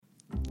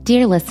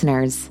Dear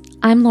listeners,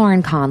 I'm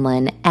Lauren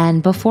Conlon,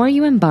 and before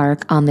you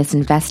embark on this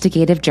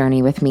investigative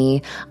journey with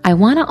me, I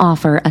want to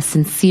offer a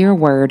sincere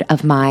word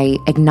of my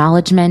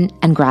acknowledgement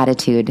and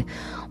gratitude.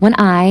 When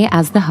I,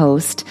 as the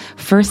host,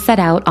 first set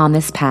out on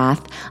this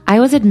path,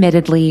 I was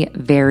admittedly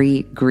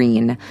very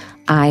green.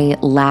 I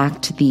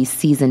lacked the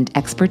seasoned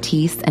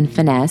expertise and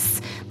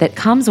finesse that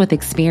comes with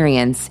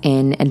experience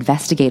in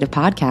investigative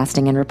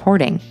podcasting and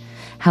reporting.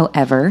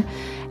 However,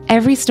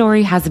 every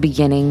story has a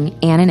beginning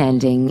and an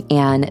ending,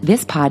 and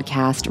this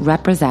podcast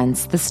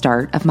represents the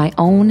start of my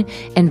own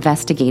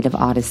investigative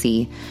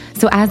odyssey.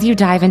 So as you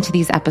dive into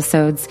these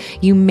episodes,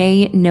 you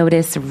may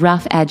notice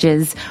rough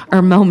edges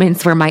or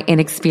moments where my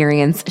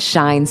inexperience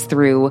shines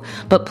through,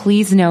 but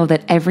please know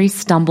that every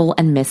stumble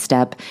and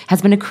misstep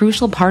has been a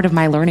crucial part of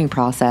my learning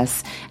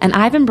process, and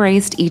I've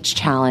embraced each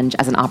challenge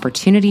as an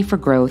opportunity for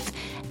growth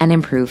and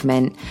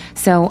improvement.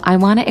 So I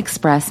want to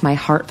express my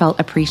heartfelt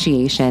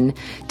appreciation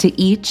to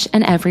each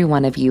and every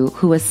one of you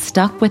who has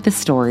stuck with the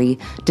story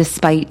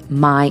despite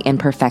my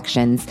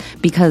imperfections,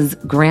 because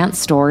Grant's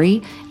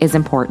story is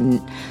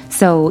important.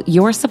 So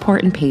your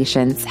support and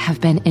patience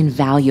have been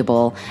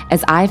invaluable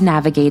as I've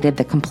navigated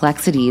the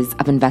complexities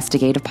of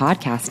investigative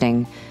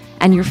podcasting.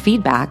 And your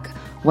feedback,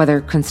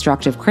 whether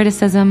constructive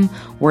criticism,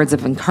 words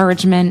of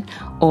encouragement,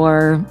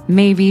 or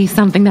maybe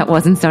something that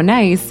wasn't so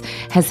nice,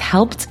 has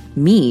helped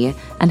me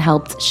and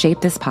helped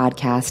shape this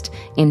podcast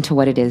into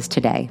what it is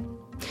today.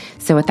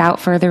 So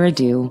without further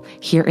ado,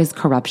 here is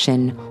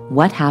Corruption: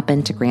 What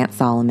Happened to Grant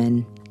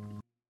Solomon.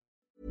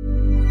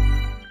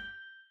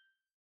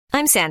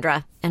 I'm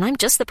Sandra, and I'm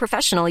just the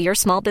professional your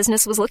small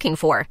business was looking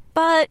for.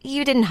 But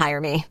you didn't hire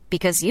me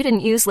because you didn't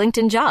use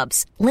LinkedIn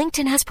Jobs.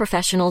 LinkedIn has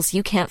professionals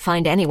you can't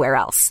find anywhere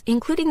else,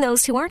 including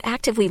those who aren't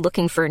actively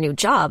looking for a new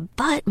job,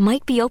 but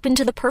might be open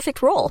to the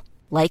perfect role,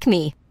 like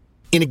me.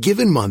 In a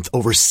given month,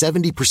 over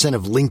 70%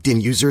 of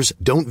LinkedIn users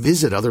don't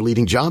visit other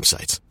leading job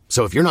sites.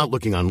 So if you're not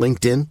looking on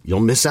LinkedIn, you'll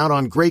miss out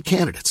on great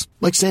candidates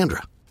like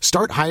Sandra.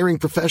 Start hiring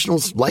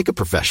professionals like a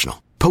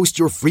professional. Post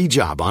your free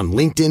job on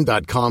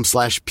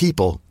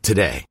linkedin.com/people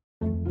today.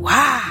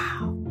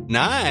 Wow.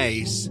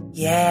 Nice.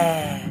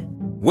 Yeah.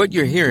 What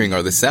you're hearing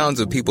are the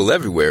sounds of people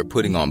everywhere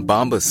putting on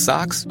Bombas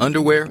socks,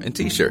 underwear, and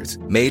T-shirts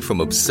made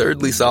from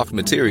absurdly soft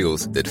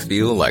materials that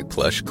feel like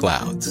plush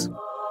clouds.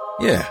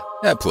 Yeah,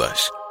 that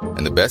plush.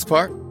 And the best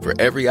part? For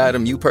every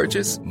item you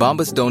purchase,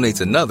 Bombas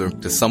donates another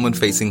to someone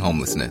facing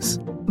homelessness.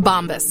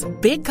 Bombas.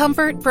 Big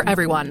comfort for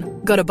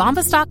everyone. Go to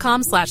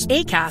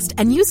bombas.com/ACAST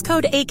and use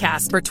code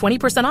ACAST for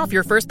 20% off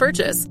your first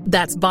purchase.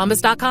 That's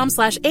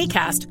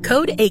bombas.com/ACAST.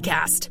 Code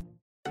ACAST.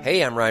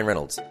 Hey, I'm Ryan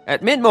Reynolds.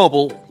 At Mint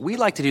Mobile, we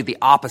like to do the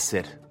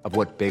opposite of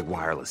what Big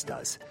Wireless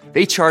does.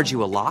 They charge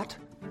you a lot,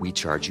 we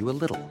charge you a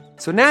little.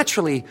 So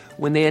naturally,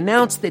 when they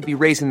announced they'd be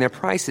raising their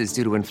prices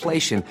due to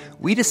inflation,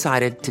 we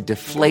decided to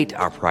deflate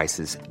our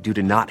prices due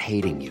to not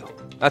hating you.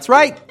 That's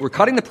right. We're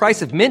cutting the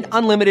price of Mint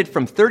Unlimited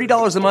from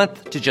 $30 a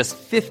month to just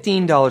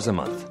 $15 a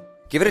month.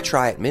 Give it a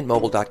try at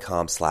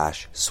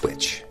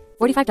mintmobile.com/switch.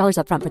 $45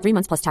 up front for 3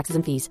 months plus taxes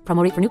and fees.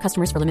 Promo rate for new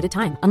customers for limited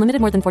time. Unlimited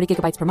more than 40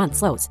 gigabytes per month.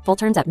 Slows full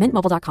terms at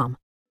mintmobile.com.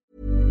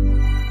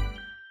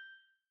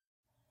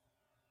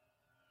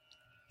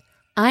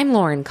 I'm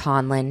Lauren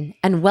Conlon,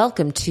 and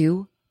welcome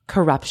to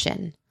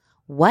Corruption: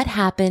 What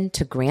Happened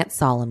to Grant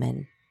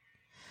Solomon.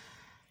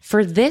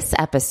 For this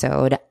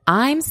episode,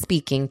 I'm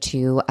speaking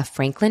to a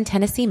Franklin,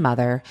 Tennessee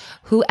mother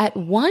who at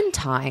one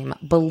time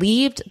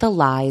believed the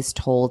lies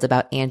told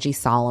about Angie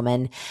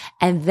Solomon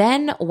and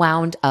then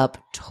wound up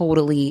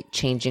totally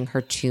changing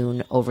her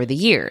tune over the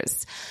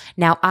years.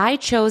 Now, I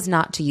chose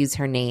not to use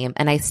her name,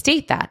 and I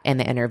state that in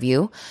the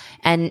interview,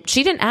 and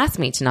she didn't ask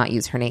me to not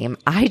use her name.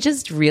 I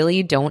just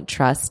really don't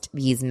trust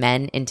these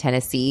men in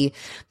Tennessee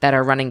that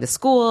are running the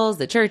schools,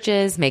 the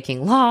churches,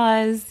 making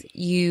laws.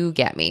 You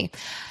get me.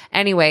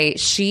 Anyway,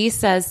 she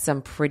says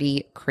some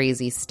pretty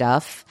crazy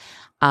stuff.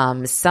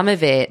 Some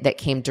of it that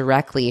came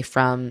directly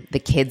from the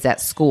kids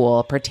at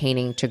school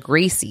pertaining to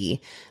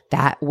Gracie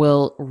that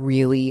will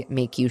really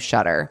make you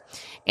shudder.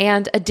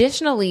 And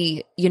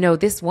additionally,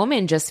 this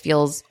woman just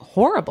feels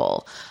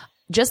horrible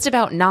just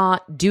about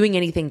not doing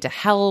anything to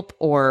help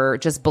or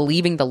just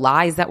believing the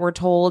lies that were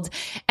told.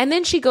 And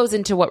then she goes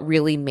into what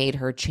really made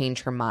her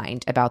change her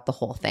mind about the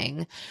whole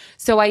thing.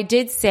 So I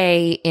did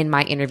say in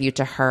my interview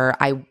to her,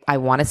 I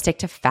want to stick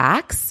to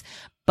facts,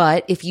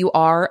 but if you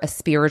are a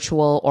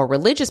spiritual or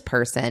religious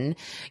person,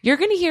 you're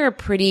going to hear a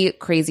pretty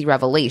crazy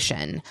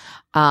revelation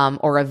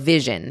or a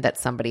vision that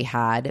somebody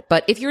had.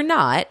 But if you're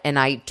not, and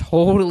I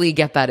totally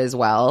get that as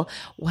well,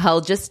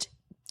 just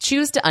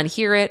choose to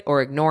unhear it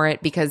or ignore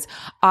it, because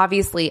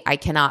obviously I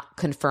cannot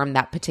confirm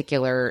that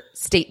particular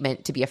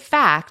statement to be a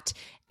fact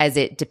as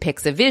it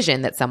depicts a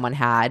vision that someone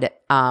had.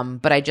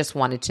 But I just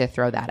wanted to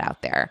throw that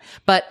out there.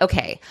 But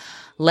okay,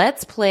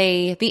 let's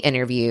play the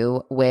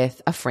interview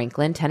with a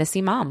Franklin,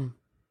 Tennessee mom.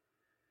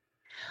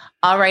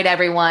 All right,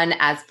 everyone,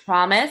 as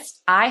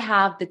promised, I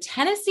have the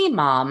Tennessee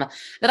mom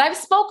that I've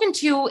spoken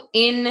to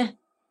in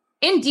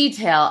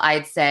detail,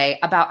 I'd say,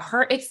 about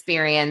her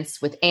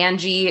experience with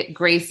Angie,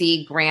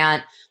 Gracie,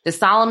 Grant, the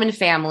Solomon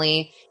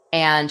family,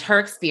 and her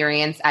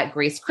experience at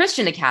Grace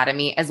Christian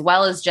Academy, as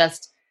well as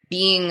just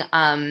being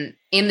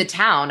in the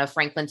town of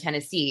Franklin,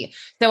 Tennessee.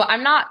 So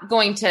I'm not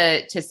going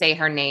to say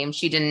her name.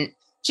 She didn't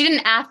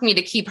ask me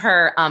to keep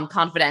her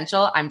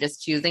confidential. I'm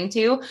just choosing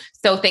to.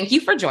 So thank you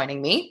for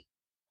joining me.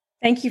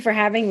 Thank you for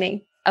having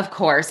me. Of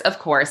course, of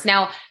course.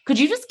 Now, could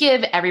you just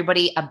give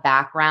everybody a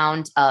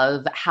background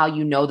of how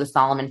you know the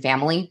Solomon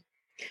family?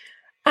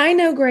 I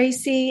know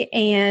Gracie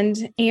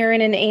and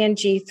Aaron and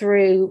Angie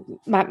through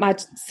my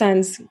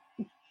son's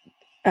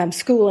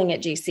schooling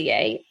at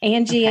GCA.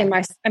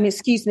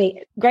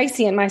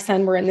 Gracie and my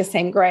son were in the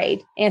same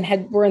grade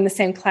and were in the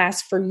same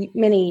class for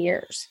many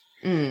years.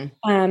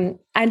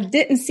 I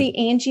didn't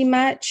see Angie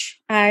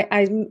much.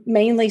 I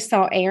mainly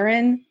saw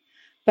Aaron,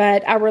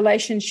 but our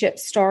relationship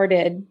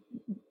started,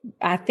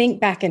 I think,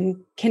 back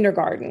in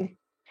kindergarten.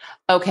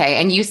 Okay.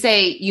 And you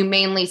say you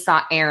mainly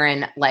saw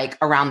Aaron like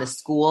around the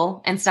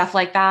school and stuff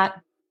like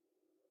that?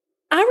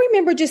 I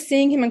remember just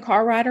seeing him in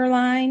car rider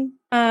line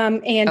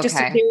and just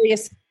at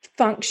various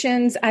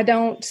functions. I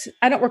don't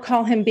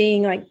recall him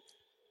being like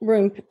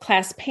room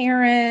class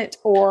parent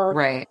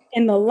or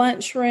in the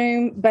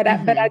lunchroom, but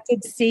I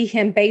did see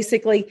him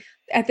basically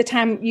at the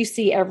time you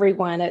see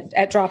everyone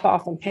at drop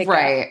off and pick up.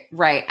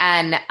 Right.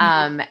 And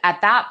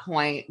at that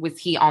point, was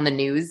he on the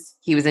news?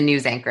 He was a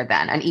news anchor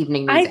then, an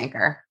evening news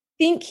anchor.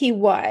 I think he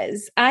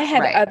was. I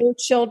had other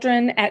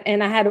children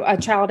and I had a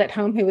child at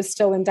home who was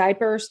still in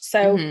diapers.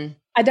 So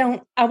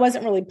I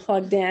wasn't really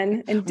plugged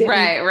in and didn't.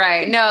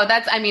 Right. No,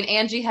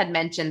 Angie had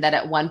mentioned that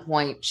at one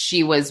point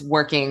she was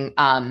working,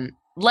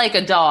 like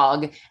a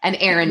dog, and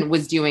Aaron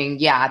was doing,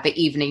 the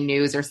evening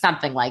news or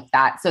something like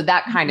that. So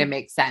that kind of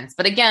makes sense.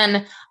 But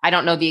again, I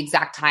don't know the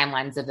exact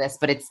timelines of this,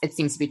 but it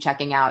seems to be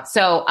checking out.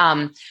 So,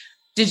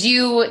 did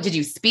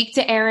you speak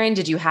to Aaron?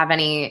 Did you have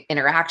any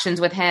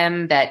interactions with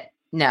him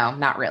no,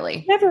 not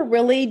really. Never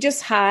really,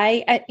 just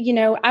hi.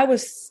 I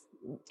was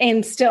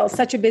and still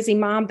such a busy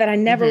mom that I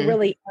never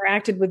really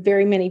interacted with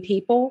very many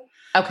people.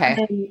 Okay.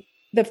 And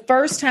the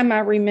first time I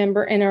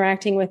remember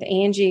interacting with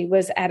Angie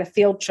was at a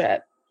field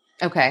trip.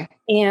 Okay.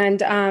 And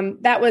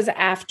that was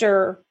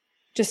after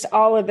just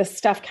all of the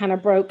stuff kind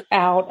of broke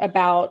out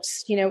about,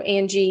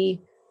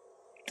 Angie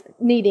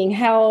needing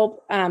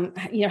help, having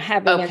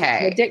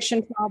an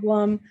addiction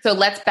problem. So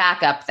let's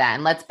back up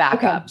then. Let's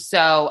back up.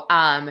 So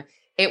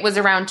it was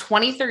around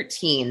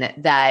 2013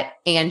 that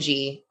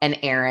Angie and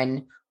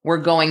Aaron were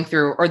going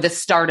through, or the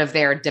start of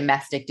their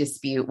domestic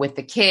dispute with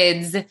the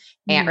kids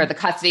or the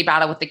custody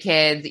battle with the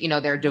kids,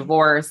 their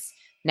divorce.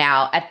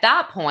 Now, at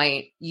that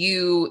point,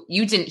 you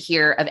didn't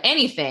hear of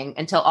anything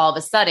until all of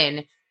a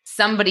sudden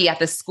somebody at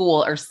the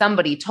school or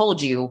somebody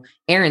told you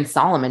Aaron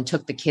Solomon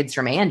took the kids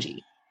from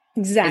Angie.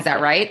 Exactly. Is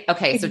that right?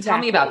 Okay. So tell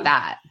me about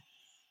that.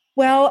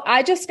 Well,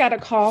 I just got a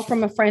call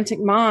from a frantic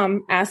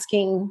mom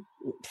asking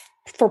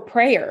for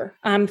prayer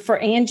for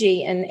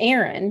Angie and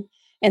Aaron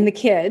and the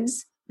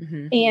kids.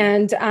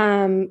 And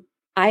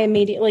I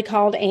immediately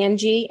called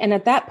Angie. And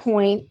at that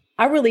point,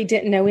 I really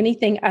didn't know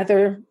anything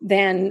other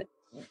than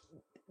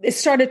it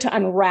started to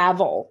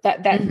unravel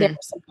that there were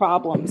some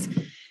problems.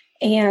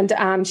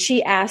 And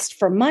she asked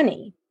for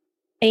money.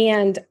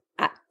 And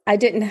I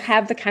didn't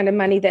have the kind of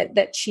money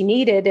that she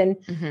needed.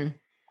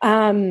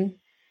 And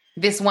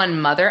this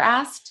one mother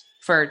asked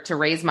to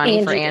raise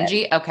money for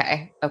Angie. Did.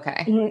 Okay.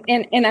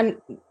 And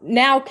I'm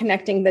now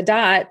connecting the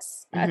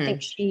dots. I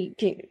think she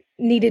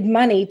needed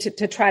money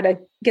to try to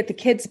get the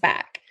kids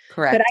back.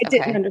 Correct. But I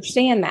didn't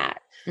understand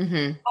that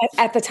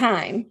at the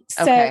time.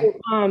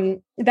 So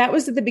that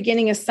was at the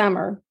beginning of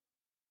summer.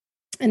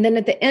 And then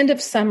at the end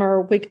of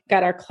summer, we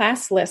got our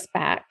class list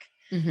back.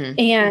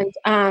 And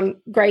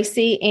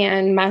Gracie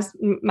and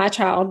my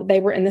child,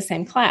 they were in the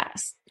same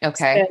class.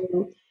 Okay.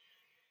 So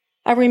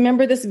I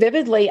remember this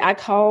vividly. I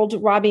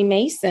called Robbie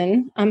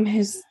Mason,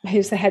 who's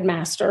the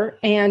headmaster,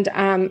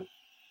 and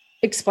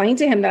explained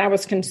to him that I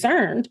was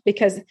concerned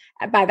because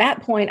by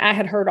that point I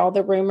had heard all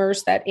the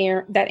rumors that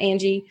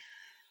Angie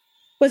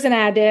was an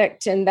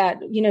addict and that,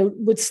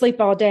 would sleep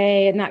all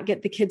day and not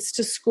get the kids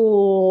to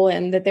school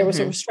and that there was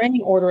a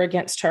restraining order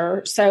against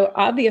her. So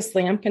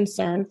obviously I'm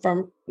concerned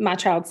for my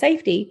child's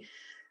safety.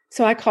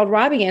 So I called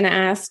Robbie and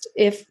asked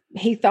if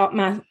he thought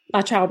my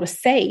child was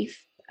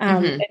safe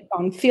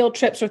on field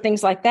trips or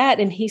things like that.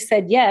 And he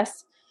said,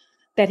 yes,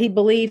 that he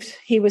believed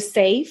he was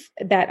safe,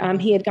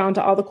 that he had gone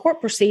to all the court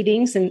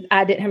proceedings and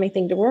I didn't have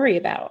anything to worry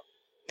about.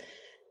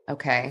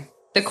 Okay.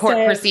 The court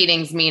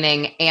proceedings,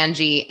 meaning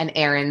Angie and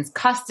Aaron's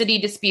custody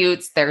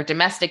disputes, their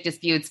domestic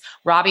disputes.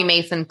 Robbie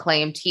Mason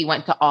claimed he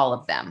went to all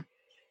of them.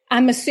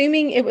 I'm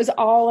assuming it was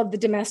all of the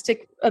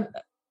domestic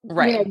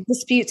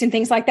disputes and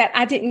things like that.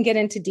 I didn't get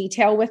into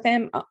detail with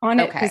him on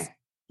it because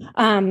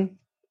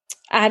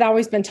I'd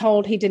always been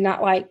told he did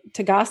not like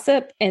to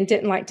gossip and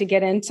didn't like to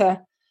get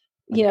into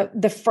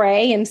the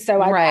fray. And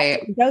so I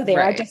didn't go there.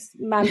 Right.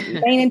 My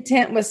main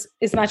intent was,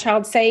 is my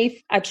child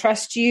safe? I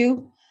trust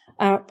you,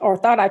 or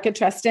thought I could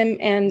trust him.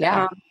 And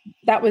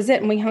that was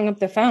it. And we hung up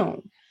the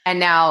phone. And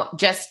now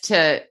just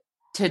to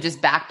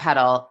just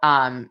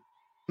backpedal,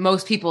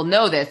 most people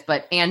know this,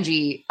 but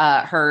Angie,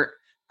 her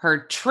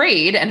her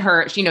trade and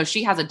her,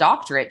 she has a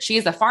doctorate. She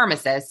is a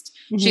pharmacist.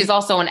 Mm-hmm. She's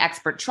also an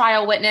expert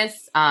trial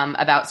witness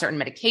about certain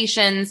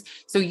medications.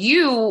 So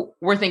you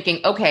were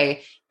thinking,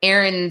 okay,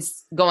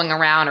 Aaron's going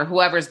around, or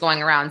whoever's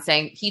going around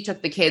saying he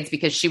took the kids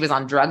because she was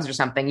on drugs or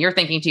something. You're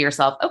thinking to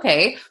yourself,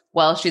 okay,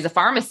 well, she's a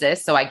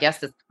pharmacist, so I guess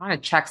this kind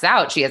of checks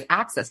out. She has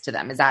access to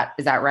them. Is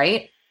that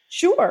right?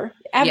 Sure.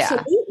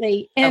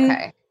 Absolutely. Yeah.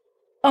 And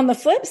on the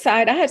flip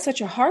side, I had such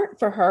a heart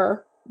for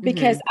her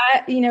because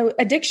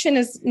addiction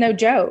is no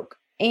joke.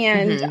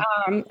 And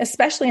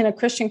especially in a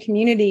Christian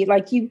community,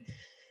 like you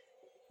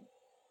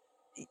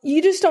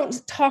just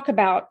don't talk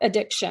about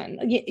addiction,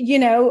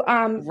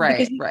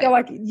 because you feel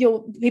like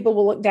people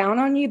will look down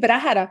on you. But I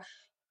had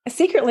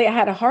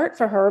a heart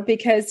for her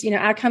because,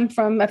 I come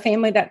from a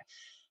family that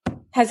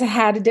has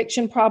had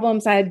addiction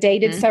problems. I had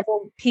dated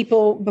several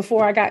people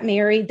before I got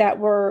married that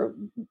were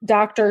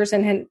doctors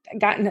and had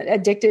gotten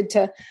addicted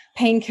to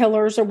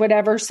painkillers or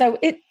whatever. So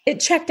it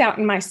checked out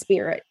in my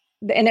spirit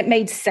and it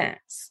made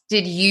sense.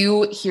 Did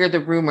you hear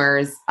the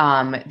rumors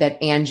that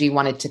Angie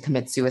wanted to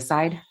commit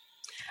suicide?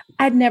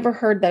 I'd never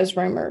heard those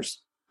rumors.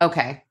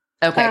 Okay.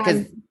 All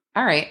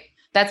right.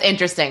 That's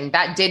interesting.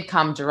 That did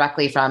come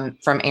directly from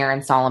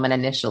Aaron Solomon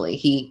initially.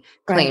 He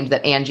claimed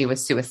that Angie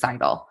was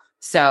suicidal.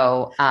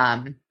 So,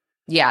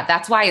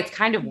 that's why it's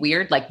kind of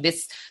weird. Like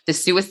the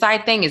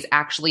suicide thing is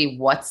actually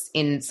what's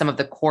in some of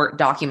the court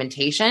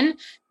documentation,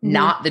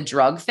 not the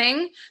drug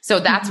thing. So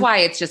that's why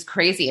it's just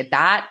crazy.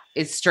 That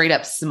is straight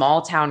up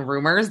small town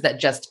rumors that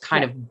just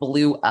kind of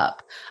blew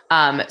up.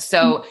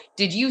 So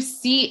did you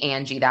see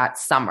Angie that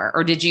summer,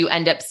 or did you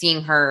end up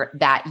seeing her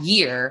that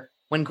year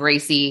when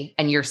Gracie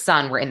and your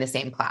son were in the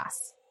same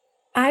class?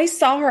 I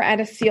saw her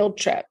at a field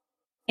trip.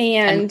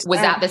 And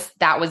was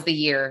that was the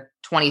year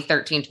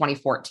 2013,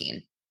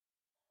 2014?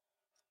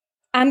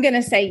 I'm going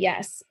to say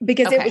yes,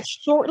 because it was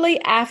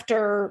shortly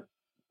after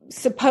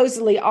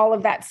supposedly all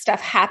of that stuff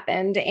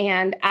happened.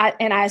 And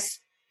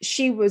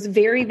she was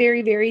very,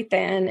 very, very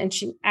thin, and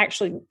she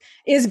actually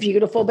is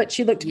beautiful, but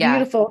she looked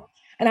beautiful.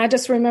 And I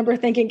just remember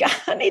thinking, God,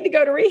 I need to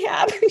go to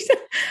rehab.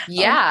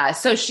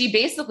 So she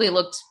basically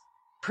looked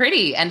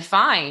pretty and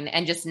fine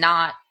and just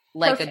not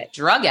like perfect. A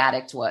drug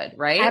addict would,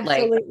 right?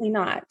 Absolutely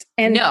not.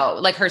 And no,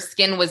 like her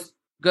skin was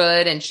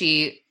good and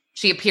she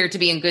appeared to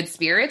be in good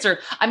spirits. Or,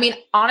 I mean,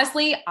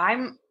 honestly,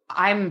 I'm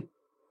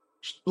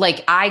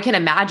like, I can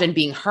imagine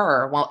being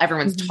her while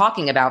everyone's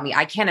talking about me.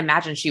 I can't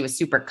imagine she was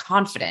super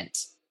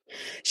confident.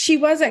 She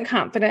wasn't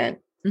confident.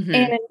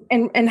 And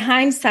in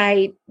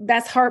hindsight,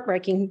 that's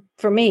heartbreaking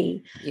for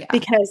me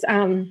because,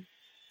 I'm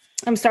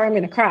sorry, I'm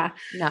going to cry.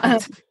 No.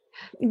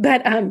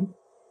 But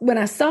when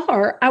I saw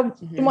her, I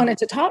wanted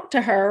to talk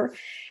to her,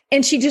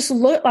 and she just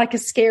looked like a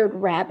scared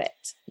rabbit.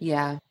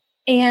 Yeah.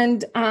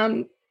 And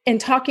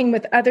talking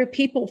with other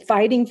people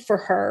fighting for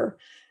her,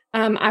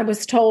 I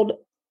was told,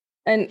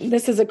 and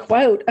this is a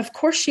quote, of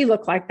course she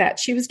looked like that.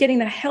 She was getting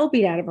the hell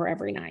beat out of her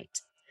every night.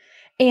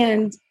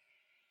 And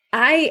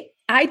I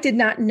did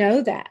not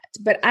know that,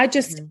 but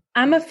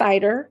I'm a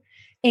fighter,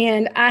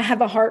 and I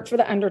have a heart for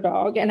the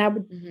underdog. And I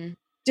would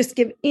just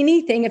give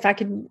anything if I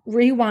could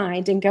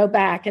rewind and go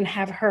back and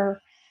have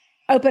her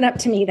open up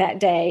to me that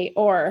day,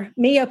 or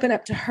me open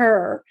up to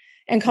her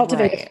and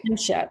cultivate a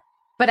friendship.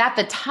 But at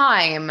the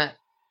time,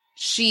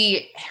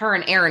 her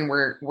and Aaron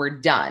were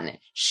done.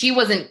 She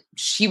was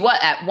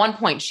at one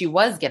point, she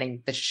was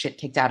getting the shit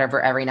kicked out of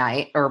her every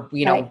night, or,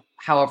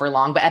 however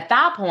long. But at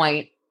that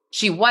point,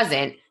 she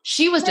wasn't.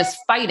 She was just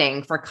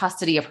fighting for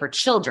custody of her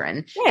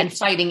children and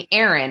fighting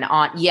Aaron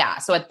on. Yeah.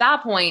 So at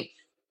that point,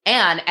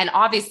 and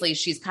obviously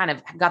she's kind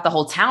of got the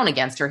whole town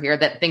against her here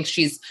that thinks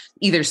she's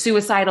either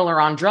suicidal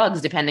or on drugs,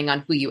 depending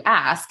on who you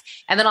ask.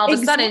 And then all of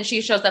a sudden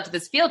she shows up to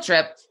this field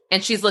trip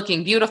and she's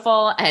looking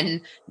beautiful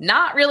and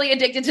not really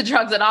addicted to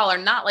drugs at all, or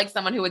not like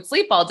someone who would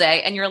sleep all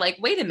day. And you're like,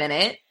 wait a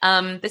minute,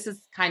 this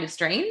is kind of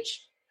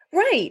strange.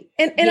 Right.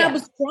 And I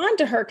was drawn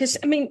to her because,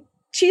 I mean,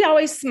 she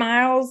always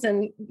smiles,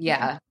 and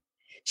I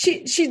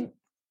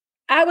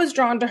was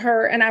drawn to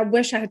her, and I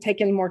wish I had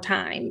taken more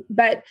time.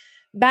 But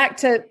back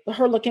to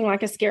her looking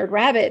like a scared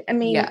rabbit. I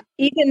mean,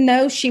 even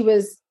though she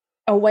was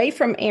away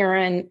from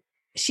Aaron,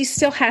 she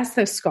still has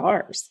those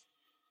scars.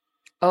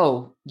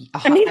 Oh,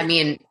 I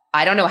mean,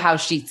 I don't know how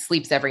she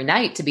sleeps every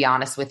night, to be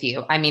honest with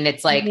you. I mean,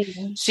 it's like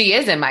she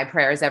is in my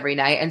prayers every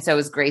night, and so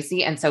is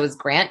Gracie, and so is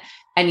Grant.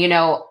 And,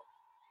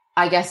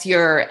 I guess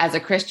as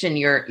a Christian,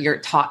 you're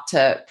taught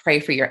to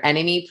pray for your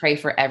enemy, pray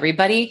for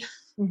everybody.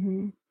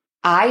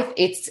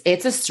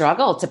 It's a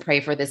struggle to pray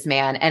for this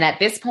man. And at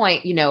this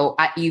point,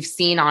 you've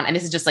seen and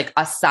this is just like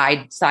a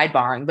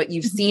sidebarring, but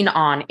you've seen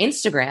on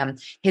Instagram,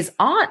 his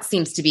aunt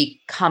seems to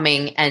be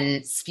coming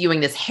and spewing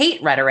this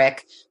hate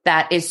rhetoric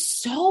that is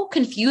so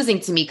confusing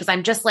to me. Cause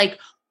I'm just like,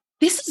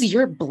 this is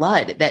your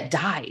blood that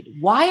died.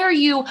 Why are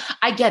you,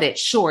 I get it.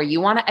 Sure. You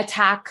want to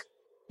attack,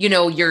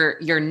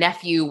 your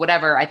nephew,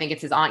 whatever. I think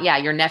it's his aunt. Yeah.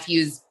 Your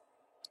nephew's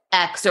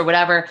ex or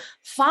whatever.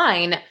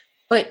 Fine.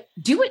 But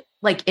do it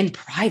like in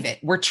private.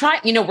 We're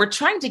trying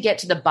to get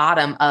to the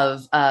bottom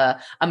of a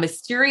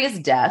mysterious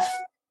death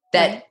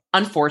that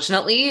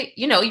unfortunately,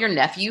 your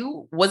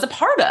nephew was a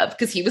part of,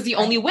 because he was the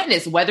only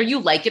witness, whether you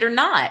like it or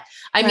not.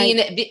 I mean,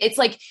 it's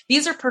like,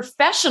 these are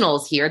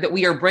professionals here that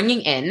we are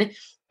bringing in,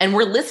 and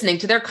we're listening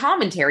to their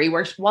commentary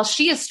while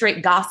she is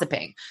straight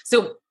gossiping.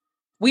 So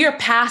we are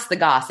past the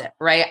gossip,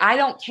 right? I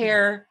don't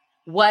care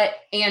what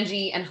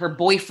Angie and her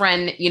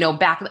boyfriend,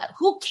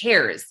 who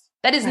cares?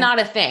 That is not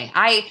a thing.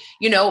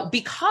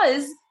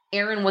 Because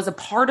Aaron was a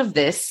part of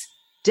this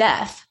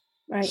death,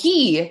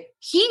 he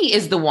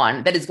is the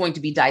one that is going to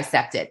be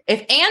dissected.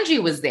 If Angie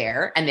was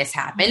there and this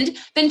happened,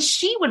 then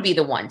she would be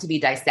the one to be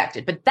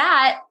dissected. But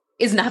that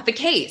is not the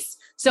case.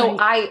 So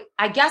I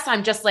guess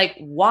I'm just like,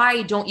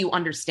 why don't you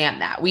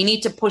understand that? We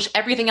need to push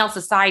everything else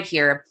aside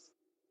here,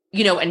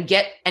 and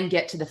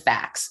get to the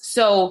facts.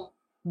 So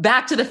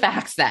back to the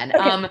facts then.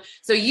 Okay.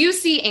 So you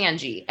see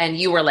Angie and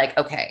you were like,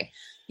 okay,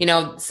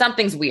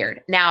 something's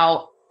weird.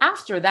 Now,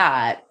 after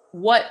that,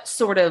 what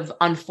sort of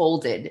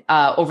unfolded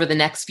over the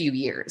next few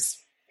years?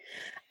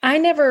 I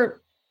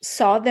never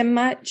saw them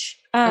much.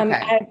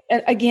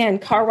 Again,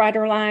 car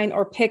rider line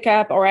or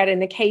pickup or at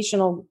an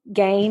occasional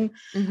game.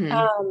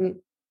 Mm-hmm.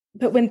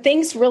 But when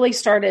things really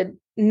started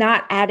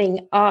not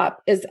adding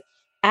up is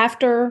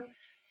after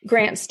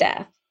Grant's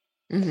death.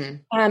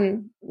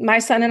 Mm-hmm. My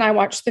son and I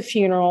watched the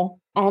funeral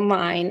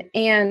online,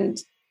 and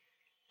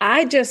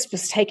I just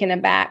was taken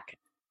aback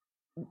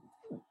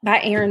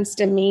by Aaron's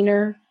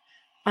demeanor.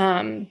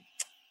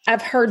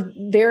 I've heard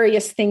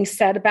various things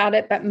said about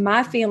it, but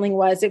my feeling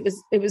was it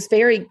was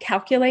very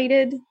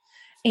calculated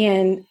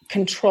and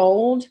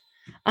controlled.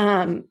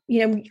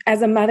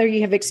 As a mother,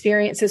 you have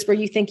experiences where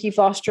you think you've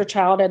lost your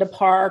child at a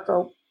park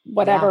or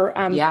whatever.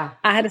 I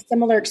had a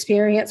similar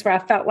experience where I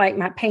felt like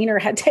my painter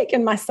had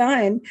taken my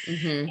son,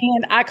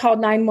 and I called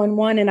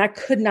 911 and I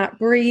could not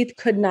breathe,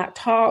 could not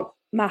talk.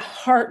 My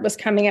heart was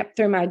coming up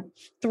through my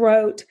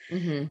throat.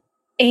 Mm-hmm.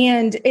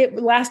 And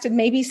it lasted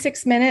maybe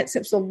 6 minutes. It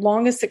was the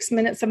longest 6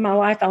 minutes of my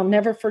life. I'll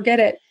never forget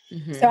it.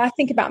 Mm-hmm. So I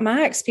think about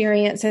my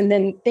experience and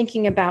then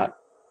thinking about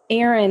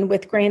Aaron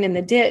with Grant in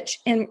the ditch,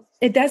 and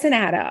it doesn't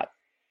add up.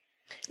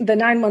 The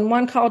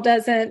 911 call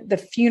doesn't, the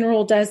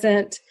funeral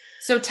doesn't.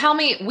 So tell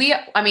me,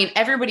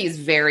 everybody is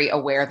very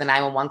aware of the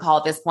 911 call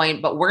at this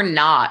point, but we're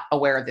not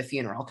aware of the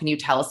funeral. Can you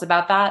tell us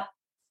about that?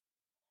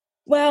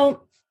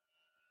 Well,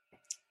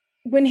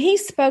 when he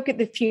spoke at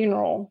the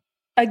funeral,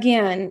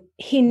 again,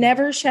 he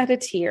never shed a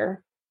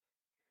tear.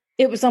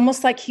 It was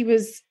almost like he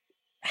was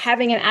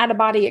having an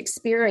out-of-body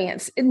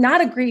experience,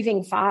 not a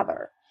grieving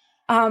father.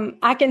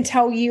 I can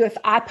tell you, if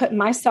I put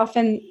myself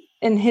in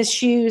his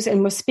shoes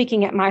and was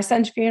speaking at my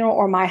son's funeral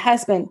or my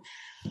husband,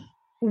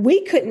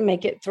 we couldn't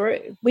make it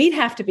through. We'd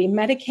have to be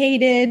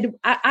medicated.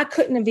 I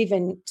couldn't have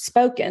even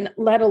spoken,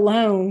 let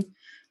alone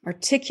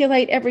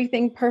articulate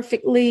everything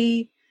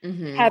perfectly,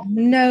 have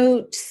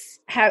notes,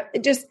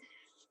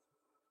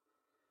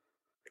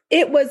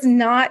 it was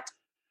not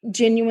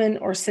genuine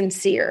or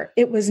sincere.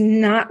 It was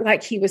not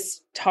like he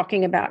was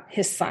talking about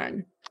his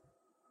son.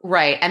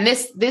 Right. And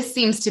this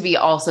seems to be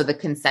also the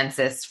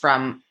consensus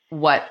from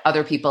what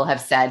other people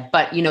have said.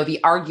 But, the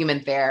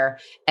argument there,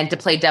 and to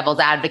play devil's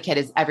advocate,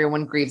 is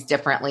everyone grieves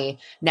differently.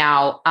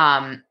 Now,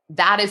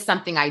 that is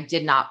something I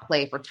did not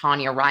play for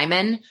Tanya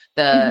Ryman,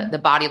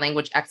 the body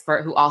language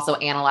expert who also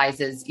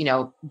analyzes,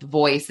 the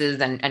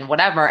voices and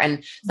whatever.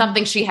 And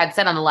something she had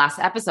said on the last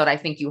episode, I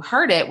think you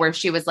heard it, where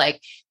she was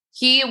like,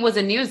 he was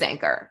a news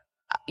anchor.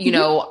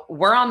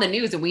 We're on the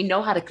news and we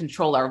know how to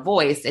control our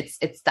voice.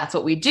 That's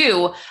what we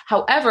do.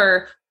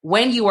 However,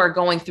 when you are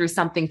going through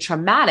something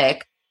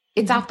traumatic,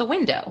 it's out the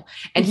window.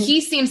 And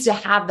he seems to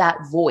have that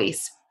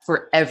voice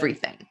for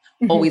everything,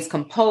 always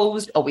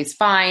composed, always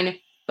fine.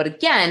 But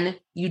again,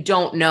 you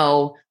don't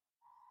know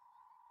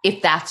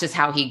if that's just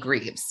how he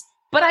grieves.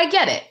 But I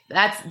get it.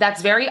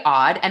 That's very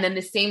odd. And then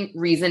the same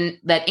reason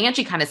that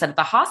Angie kind of said at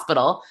the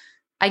hospital,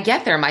 I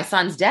get there, my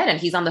son's dead, and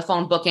he's on the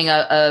phone booking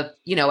a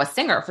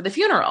singer for the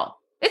funeral.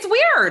 It's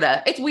weird.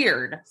 It's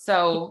weird.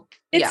 So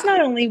it's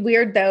not only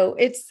weird though.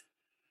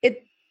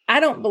 I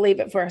don't believe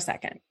it for a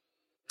second.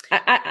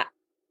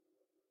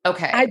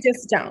 Okay. I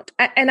just don't.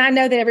 And I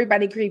know that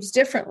everybody grieves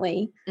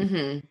differently.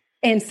 Mm-hmm.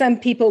 And some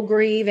people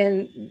grieve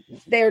and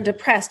they're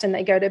depressed and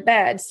they go to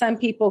bed. Some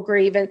people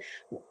grieve, and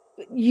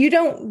you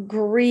don't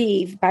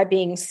grieve by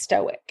being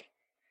stoic.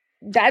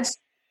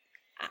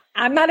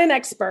 I'm not an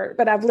expert,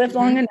 but I've lived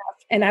long enough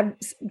and I've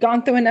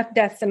gone through enough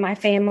deaths in my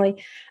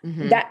family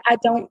that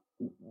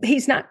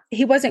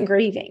he wasn't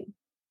grieving.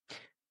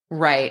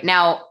 Right.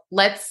 Now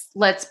let's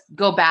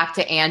go back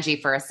to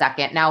Angie for a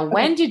second. Now,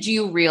 when did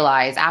you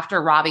realize,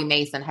 after Robbie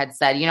Mason had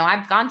said,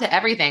 I've gone to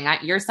everything,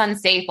 your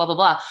son's safe, blah, blah,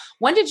 blah.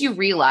 When did you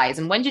realize,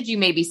 and when did you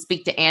maybe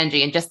speak to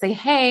Angie and just say,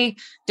 hey,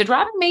 did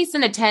Robbie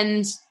Mason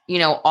attend,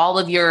 all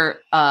of your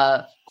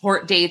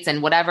court dates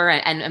and whatever?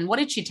 And what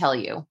did she tell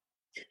you?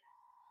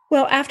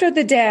 Well, after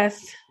the death,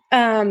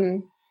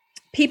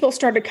 people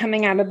started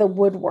coming out of the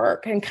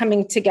woodwork and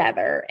coming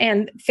together,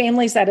 and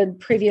families that had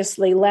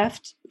previously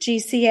left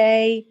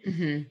GCA.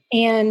 Mm-hmm.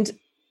 And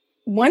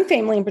one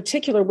family in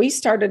particular, we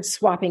started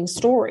swapping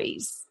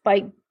stories.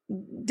 Like,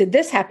 did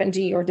this happen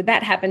to you or did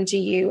that happen to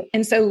you?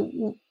 And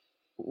so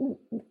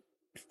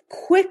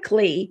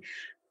quickly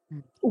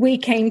we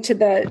came to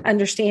the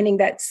understanding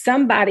that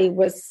somebody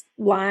was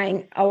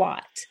lying a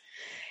lot.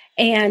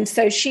 And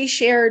so she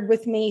shared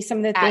with me some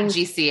of the things.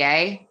 At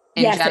GCA?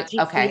 Yes, at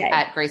GCA. Okay,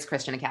 at Grace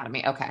Christian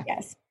Academy. Okay.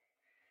 Yes.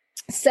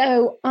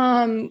 So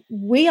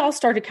we all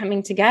started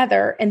coming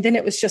together, and then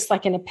it was just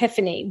like an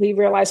epiphany. We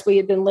realized we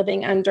had been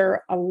living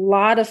under a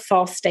lot of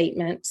false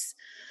statements.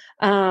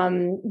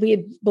 We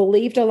had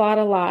believed a lot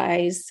of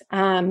lies.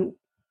 And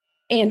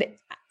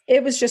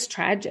it was just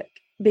tragic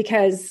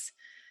because,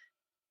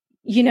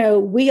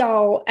 we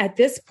all at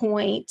this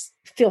point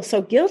feel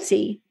so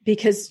guilty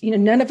because,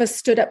 none of us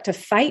stood up to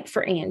fight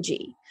for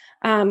Angie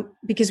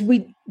because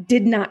we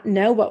did not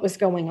know what was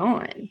going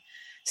on.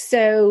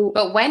 So,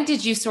 but when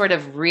did you sort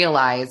of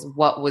realize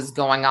what was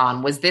going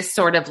on? Was this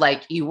sort of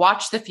like you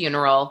watch the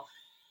funeral,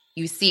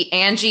 you see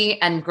Angie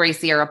and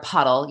Gracie are a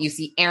puddle, you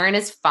see Aaron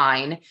is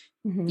fine.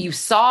 Mm-hmm. You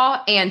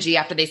saw Angie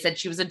after they said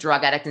she was a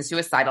drug addict and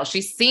suicidal.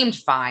 She seemed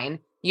fine,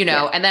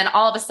 and then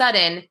all of a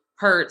sudden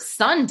her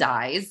son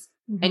dies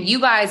and you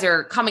guys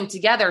are coming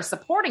together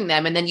supporting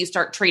them. And then you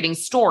start trading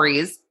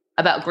stories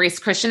about Grace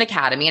Christian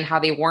Academy and how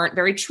they weren't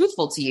very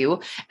truthful to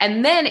you.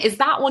 And then is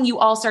that when you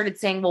all started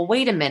saying, well,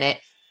 wait a minute,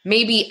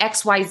 maybe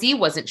XYZ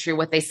wasn't true,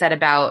 what they said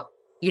about,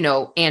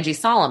 Angie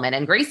Solomon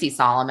and Gracie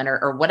Solomon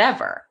or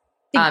whatever.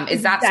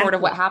 Is that sort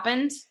of what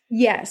happened?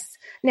 Yes.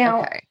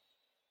 Now, okay.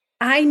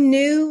 I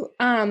knew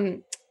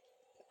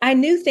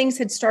things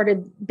had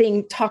started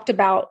being talked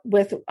about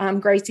with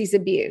Gracie's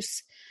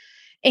abuse.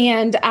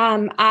 And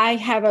I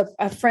have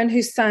a friend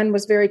whose son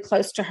was very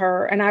close to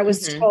her. And I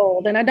was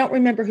told, and I don't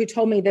remember who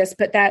told me this,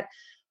 but that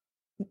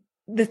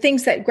the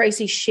things that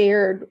Gracie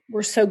shared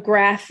were so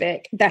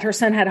graphic that her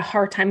son had a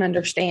hard time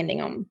understanding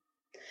them.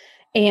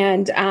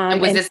 And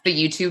was this the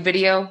YouTube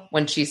video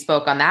when she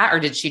spoke on that, or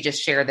did she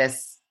just share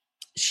this?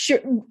 Sure,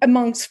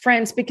 amongst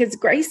friends, because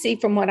Gracie,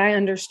 from what I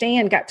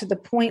understand, got to the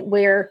point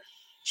where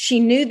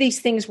she knew these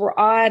things were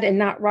odd and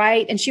not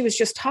right. And she was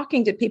just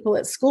talking to people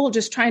at school,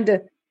 just trying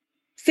to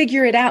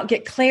figure it out,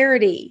 get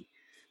clarity.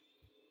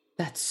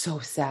 That's so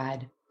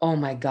sad. Oh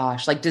my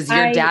gosh. Like, does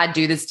your dad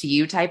do this to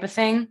you type of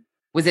thing?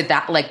 Was it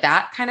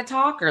that kind of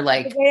talk or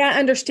like? The way I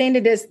understand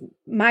it is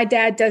my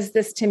dad does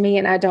this to me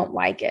and I don't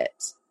like it.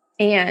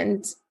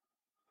 And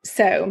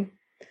so.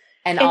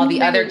 And all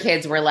the other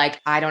kids were like,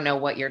 I don't know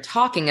what you're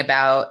talking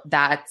about.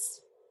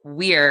 That's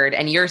weird.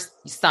 And your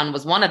son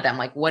was one of them.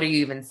 Like, what are you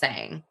even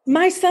saying?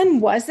 My son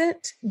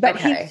wasn't, but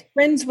he's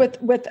friends with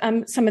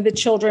some of the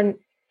children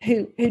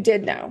who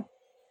did know.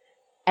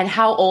 And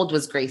how old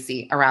was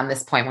Gracie around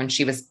this point when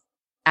she was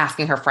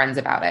asking her friends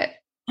about it?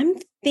 I'm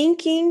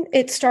thinking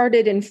it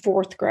started in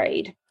 4th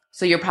grade.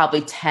 So you're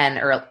probably 10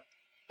 or,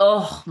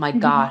 oh my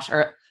gosh.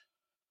 Or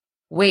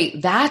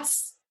wait,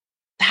 that's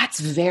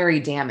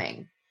very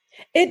damning.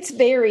 It's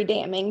very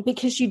damning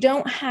because you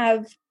don't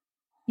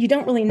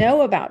really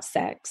know about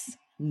sex.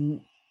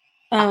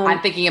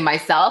 I'm thinking of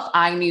myself.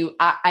 I'm a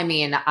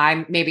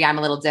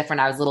little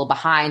different. I was a little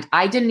behind.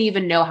 I didn't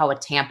even know how a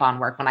tampon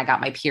worked when I got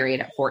my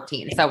period at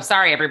 14. So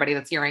sorry, everybody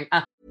that's hearing.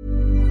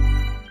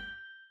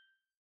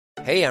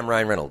 Hey, I'm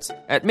Ryan Reynolds.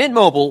 At Mint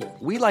Mobile,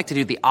 we like to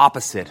do the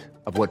opposite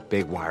of what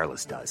Big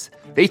Wireless does.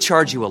 They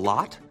charge you a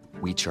lot.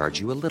 We charge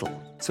you a little.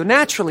 So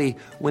naturally,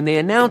 when they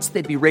announced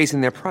they'd be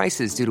raising their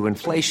prices due to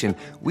inflation,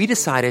 we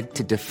decided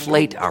to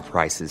deflate our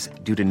prices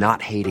due to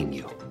not hating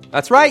you.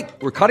 That's right.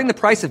 We're cutting the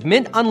price of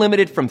Mint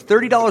Unlimited from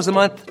 $30 a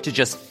month to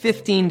just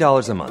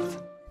 $15 a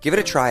month. Give it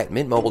a try at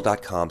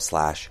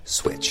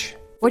mintmobile.com/switch.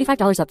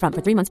 $45 up front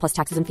for 3 months plus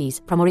taxes and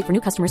fees. Promo rate for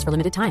new customers for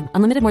limited time.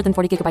 Unlimited more than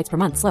 40 gigabytes per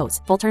month.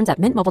 Slows full terms at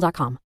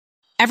mintmobile.com.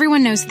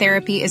 Everyone knows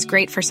therapy is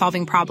great for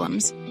solving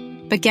problems.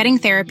 But getting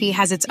therapy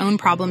has its own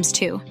problems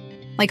too.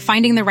 Like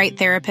finding the right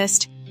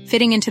therapist,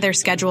 fitting into their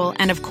schedule,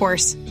 and of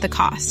course, the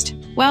cost.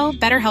 Well,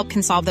 BetterHelp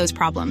can solve those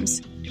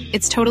problems.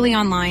 It's totally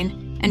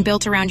online and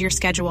built around your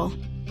schedule.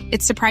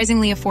 It's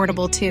surprisingly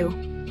affordable, too.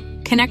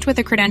 Connect with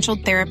a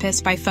credentialed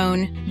therapist by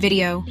phone,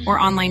 video, or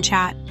online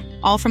chat,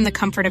 all from the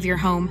comfort of your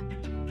home.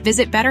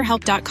 Visit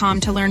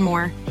BetterHelp.com to learn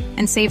more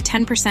and save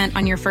 10%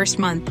 on your first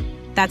month.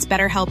 That's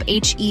BetterHelp,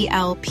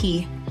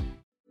 H-E-L-P.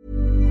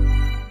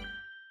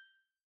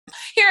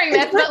 Hearing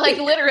this, but like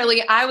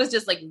literally, I was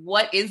just like,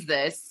 what is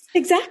this?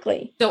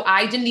 Exactly. So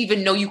I didn't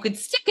even know you could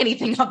stick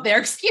anything up there.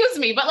 Excuse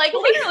me. But like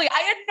literally, I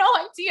had no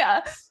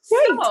idea.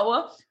 Right.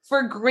 So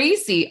for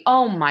Gracie,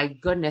 oh my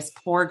goodness,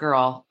 poor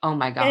girl. Oh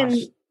my gosh. And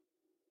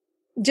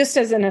just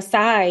as an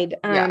aside,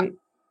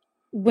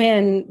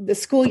 when the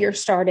school year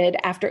started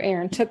after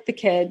Aaron took the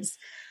kids,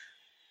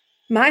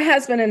 my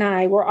husband and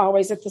I were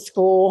always at the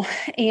school,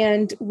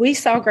 and we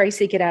saw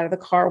Gracie get out of the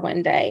car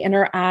one day, and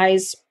her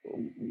eyes,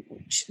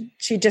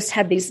 she just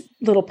had these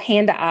little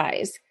panda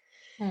eyes.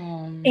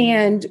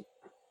 And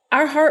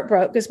our heart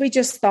broke because we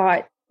just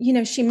thought,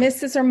 she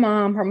misses her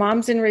mom. Her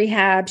mom's in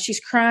rehab. She's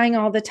crying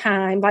all the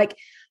time. Like,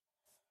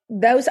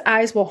 those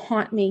eyes will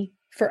haunt me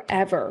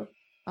forever.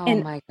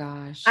 Oh my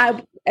gosh.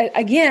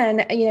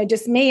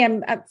 Just me,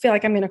 I feel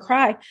like I'm going to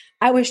cry.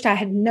 I wished I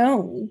had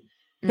known,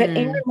 but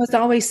Aaron was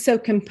always so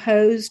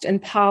composed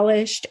and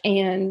polished.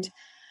 And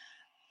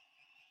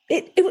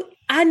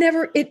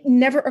it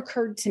never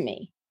occurred to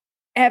me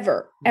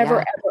ever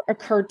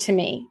occurred to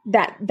me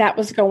that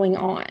was going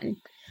on.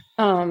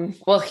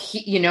 Well,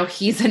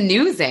 he's a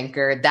news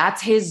anchor.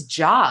 That's his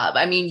job.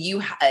 I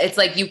mean, it's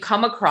like you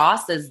come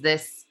across as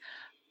this,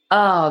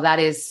 oh, that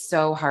is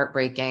so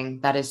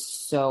heartbreaking. That is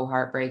so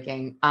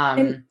heartbreaking.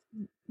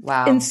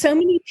 Wow. And so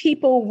many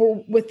people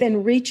were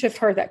within reach of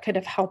her that could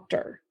have helped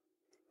her.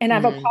 And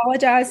I've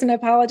apologized. And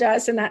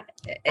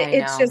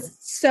it's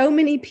just so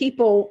many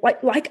people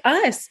like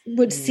us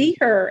would see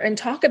her and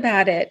talk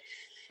about it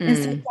and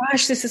say,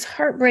 gosh, this is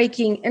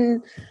heartbreaking.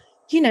 And,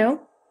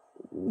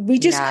 we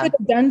just could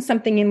have done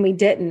something and we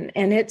didn't.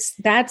 And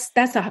that's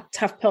a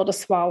tough pill to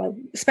swallow,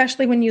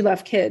 especially when you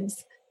love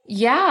kids.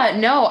 Yeah,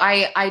 no,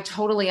 I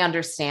totally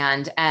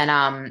understand.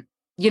 And,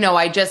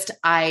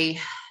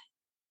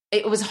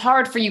 it was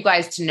hard for you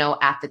guys to know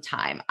at the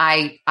time.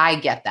 I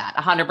get that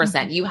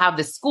 100%. You have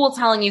the school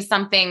telling you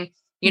something,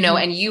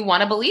 and you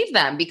want to believe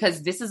them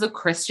because this is a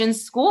Christian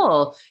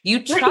school.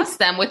 You trust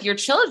them with your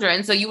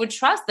children. So you would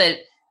trust that,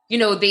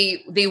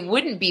 they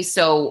wouldn't be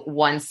so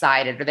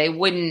one-sided or they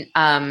wouldn't,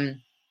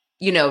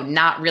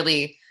 not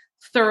really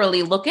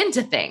thoroughly look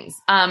into things.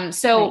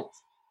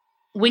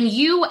 When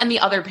you and the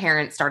other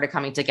parents started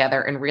coming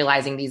together and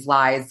realizing these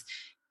lies,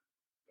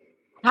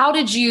 how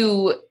did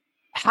you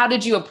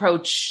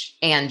approach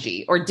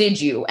Angie, or did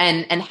you,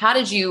 and how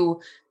did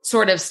you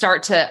sort of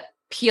start to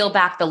peel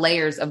back the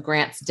layers of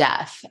Grant's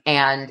death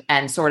and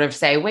sort of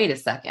say, wait a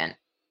second,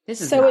 this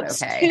is not okay?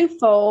 So it's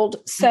twofold.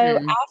 So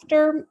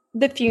after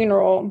the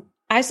funeral,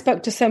 I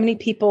spoke to so many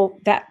people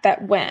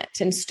that went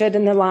and stood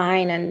in the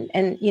line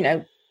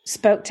and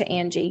spoke to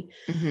Angie.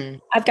 Mm-hmm.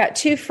 I've got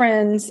two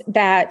friends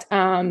that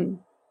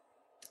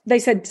they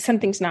said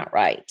something's not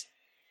right.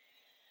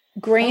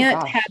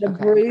 Grant had a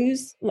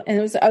bruise, and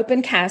it was an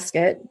open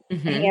casket.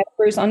 Mm-hmm. And he had a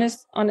bruise on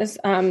his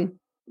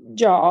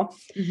jaw,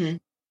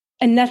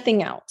 and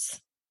nothing else.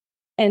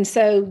 And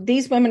so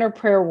these women are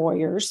prayer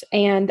warriors,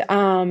 and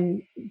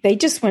they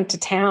just went to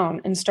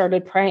town and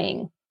started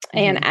praying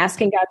and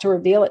asking God to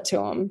reveal it to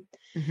them.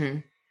 Mm-hmm.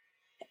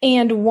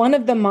 And one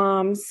of the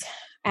moms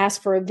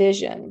asked for a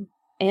vision,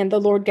 and the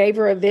Lord gave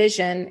her a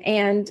vision.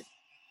 And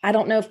I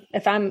don't know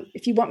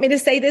if you want me to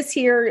say this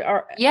here,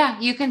 or yeah,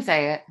 you can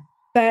say it.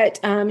 But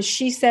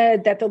she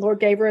said that the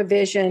Lord gave her a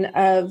vision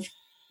of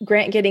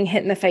Grant getting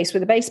hit in the face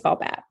with a baseball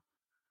bat.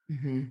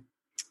 Mm-hmm.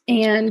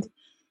 And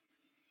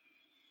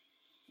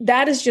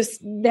that has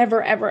just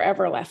never, ever,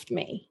 ever left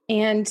me.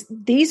 And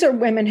these are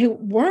women who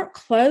weren't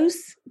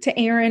close to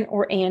Aaron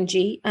or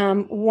Angie.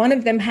 One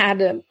of them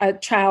had a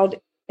child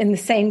in the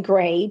same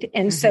grade.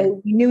 And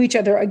so we knew each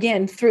other,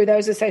 again, through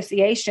those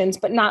associations,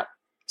 but not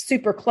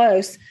super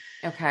close.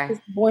 Okay.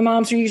 Boy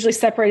moms are usually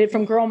separated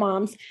from girl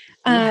moms.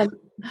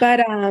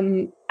 But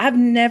I've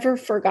never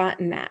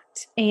forgotten that.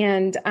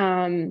 And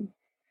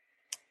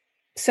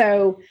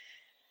so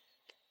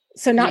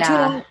not too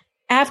long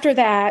after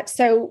that,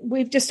 so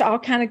we've just all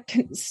kind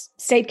of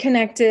stayed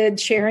connected,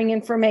 sharing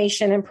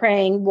information and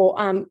praying.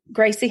 Well,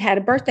 Gracie had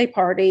a birthday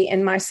party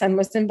and my son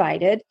was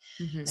invited.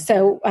 Mm-hmm.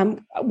 So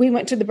we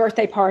went to the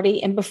birthday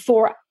party. And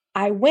before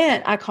I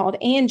went, I called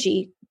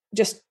Angie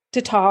just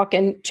to talk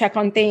and check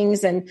on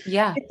things and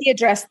get the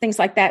address, things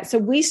like that. So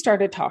we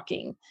started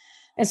talking.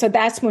 And so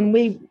that's when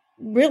we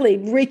really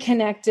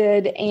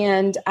reconnected,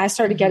 and I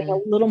started getting a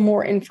little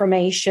more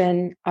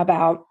information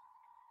about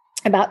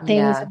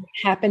things that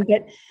happened.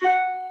 But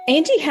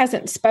Angie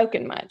hasn't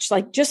spoken much.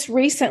 Like just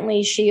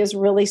recently, she has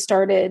really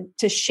started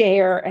to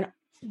share, and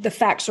the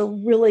facts are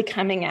really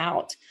coming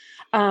out.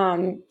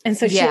 And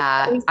so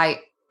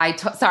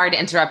sorry to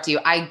interrupt you.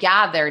 I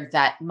gathered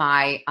that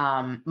my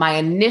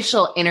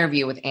initial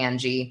interview with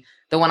Angie,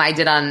 the one I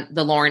did on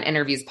the Lauren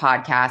Interviews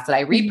podcast that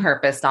I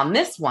repurposed on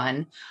this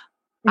one,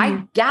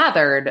 I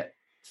gathered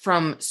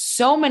from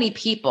so many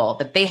people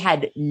that they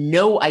had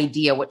no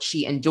idea what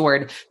she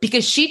endured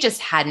because she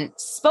just hadn't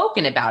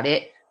spoken about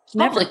it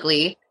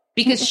publicly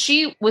because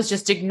she was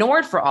just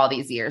ignored for all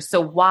these years.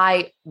 So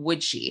why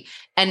would she?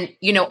 And,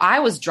 I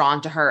was drawn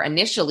to her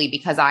initially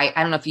because I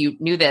don't know if you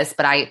knew this,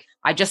 but I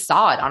just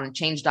saw it on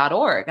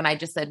change.org. And I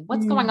just said,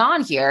 what's going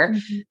on here?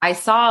 Mm-hmm. I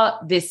saw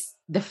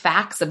the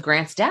facts of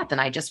Grant's death.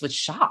 And I just was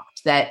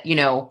shocked that,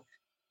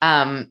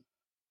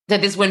 that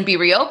this wouldn't be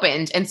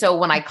reopened. And so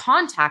when I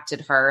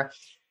contacted her,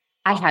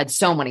 I had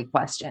so many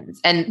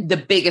questions. And the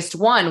biggest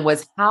one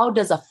was, how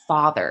does a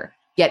father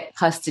get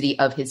custody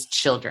of his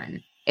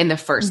children in the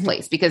first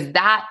place? Because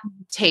that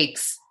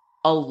takes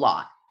a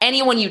lot.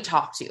 Anyone you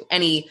talk to,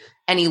 any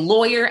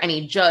lawyer,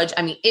 any judge,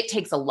 I mean, it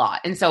takes a lot.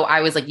 And so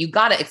I was like, you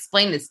got to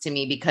explain this to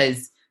me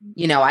because,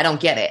 I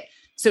don't get it.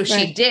 So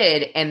she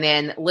did. And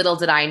then little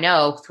did I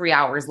know, 3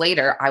 hours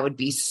later, I would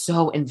be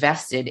so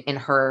invested in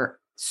her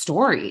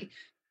story.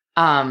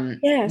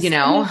 Yes.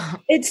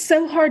 It's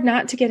so hard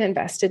not to get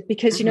invested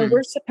because,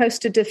 we're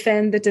supposed to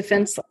defend the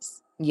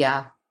defenseless.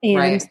 Yeah.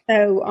 And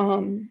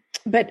so,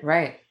 but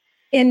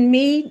in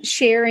me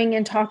sharing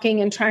and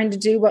talking and trying to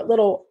do what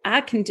little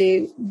I can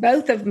do,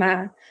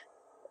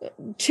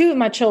 two of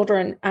my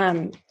children,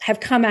 have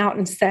come out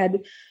and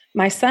said,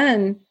 my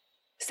son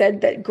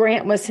said that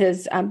Grant was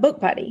his book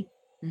buddy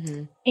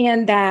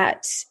and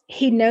that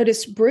he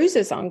noticed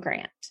bruises on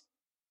Grant.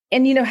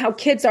 And you know how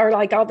kids are,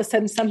 like all of a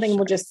sudden something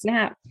will just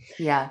snap.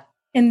 Yeah.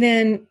 And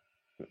then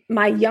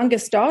my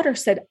youngest daughter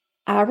said,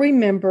 I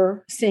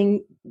remember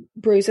seeing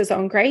bruises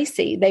on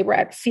Gracie. They were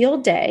at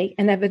field day,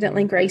 and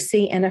evidently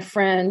Gracie and a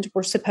friend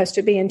were supposed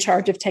to be in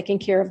charge of taking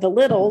care of the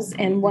littles.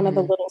 And one of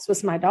the littles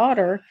was my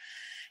daughter.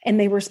 And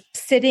they were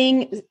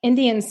sitting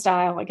Indian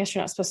style. I guess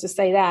you're not supposed to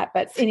say that,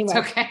 but anyway.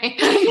 It's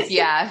okay.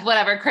 Yeah.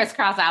 Whatever.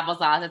 Crisscross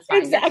applesauce. It's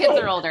fine. Exactly. The kids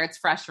are older. It's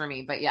fresh for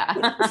me, but yeah.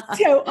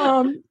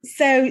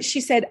 So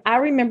she said, I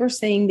remember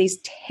seeing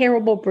these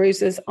terrible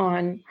bruises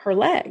on her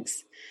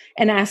legs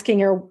and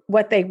asking her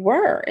what they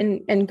were.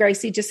 And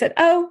Gracie just said,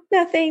 oh,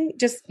 nothing.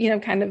 Just,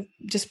 kind of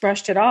just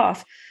brushed it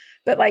off.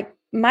 But like,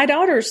 my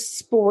daughter's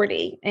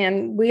sporty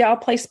and we all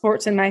play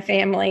sports in my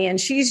family, and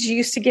she's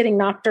used to getting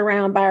knocked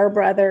around by her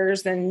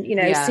brothers and,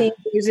 seeing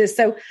bruises.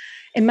 So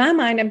in my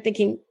mind, I'm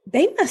thinking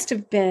they must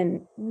have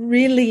been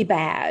really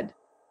bad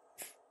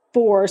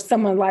for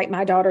someone like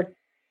my daughter.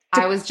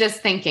 I was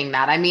just thinking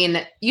that. I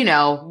mean,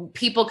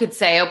 people could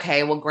say,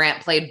 okay, well,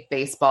 Grant played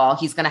baseball.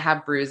 He's going to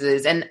have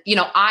bruises. And,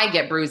 I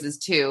get bruises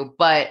too,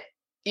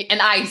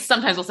 and I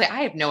sometimes will say,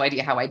 I have no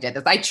idea how I did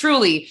this. I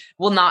truly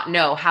will not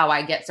know how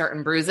I get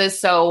certain bruises.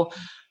 So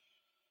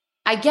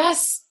I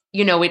guess,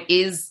 it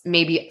is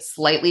maybe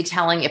slightly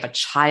telling if a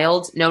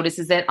child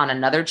notices it on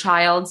another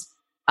child,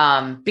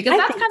 because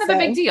that's kind of a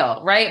big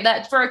deal, right?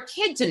 That for a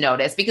kid to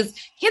notice, because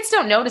kids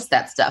don't notice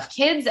that stuff.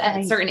 Kids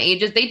at certain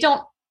ages, they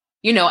don't,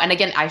 and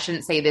again, I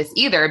shouldn't say this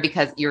either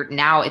because you're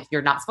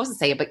not supposed to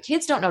say it, but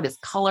kids don't notice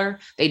color.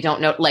 They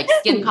don't know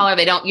skin color.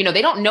 They don't,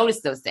 they don't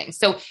notice those things.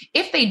 So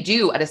if they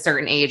do at a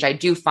certain age, I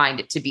do find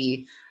it to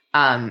be,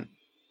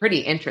 pretty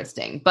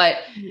interesting.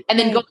 And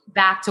then going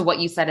back to what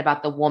you said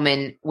about the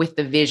woman with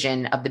the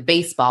vision of the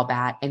baseball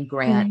bat and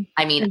Grant.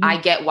 I mean,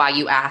 I get why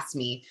you asked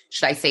me,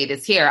 should I say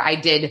this here?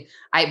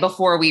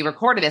 Before we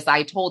recorded this,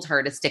 I told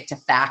her to stick to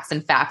facts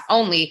and facts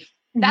only.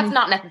 That's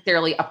not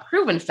necessarily a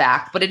proven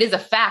fact, but it is a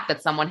fact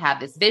that someone had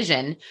this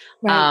vision.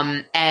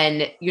 Right.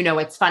 And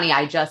it's funny.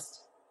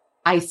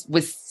 I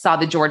saw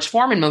the George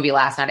Foreman movie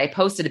last night. I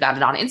posted about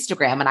it on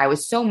Instagram, and I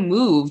was so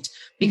moved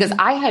because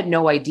I had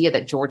no idea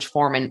that George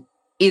Foreman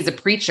is a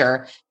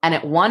preacher. And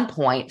at one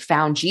point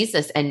found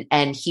Jesus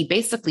and he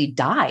basically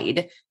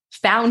died,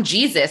 found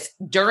Jesus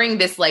during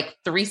this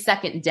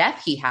 3-second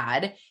death he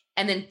had.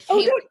 And then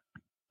came,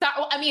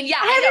 I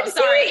know.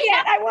 Sorry.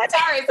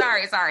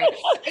 Sorry.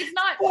 It's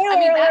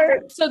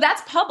not, so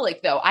that's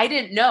public though. I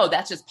didn't know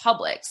that's just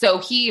public.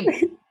 So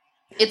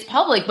it's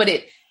public, but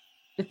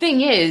the thing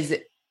is,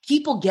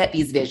 people get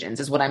these visions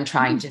is what I'm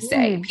trying to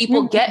say.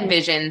 People get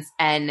visions,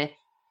 and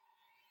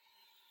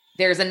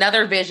there's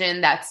another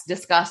vision that's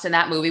discussed in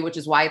that movie, which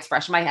is why it's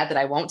fresh in my head that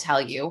I won't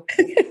tell you,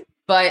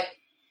 but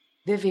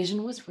the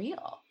vision was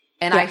real.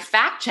 And I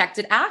fact checked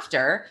it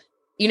after,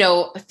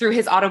 through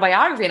his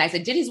autobiography. And I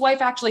said, did his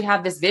wife actually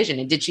have this vision?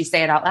 And did she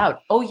say it out loud?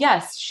 Oh,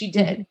 yes, she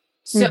did.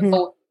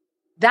 So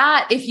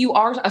that if you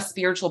are a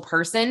spiritual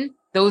person,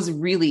 those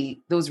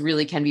really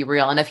can be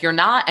real. And if you're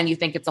not, and you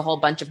think it's a whole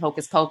bunch of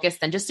hocus pocus,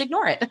 then just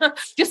ignore it.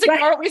 Just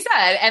ignore what we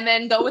said, and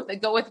then go with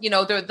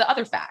the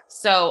other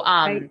facts. So,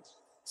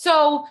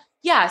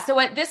 So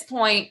at this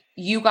point,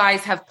 you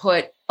guys have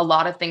put a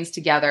lot of things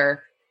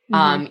together.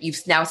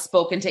 You've now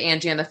spoken to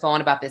Angie on the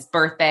phone about this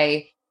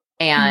birthday,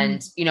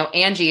 and,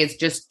 Angie is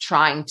just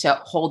trying to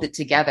hold it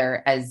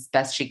together as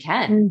best she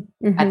can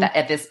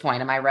at this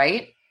point. Am I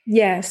right?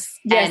 Yes.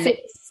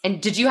 And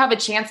did you have a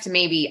chance to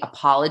maybe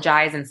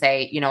apologize and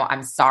say,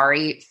 I'm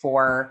sorry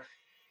for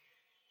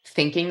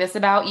thinking this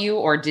about you,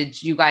 or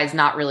did you guys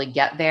not really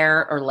get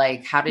there, or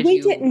how did we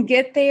didn't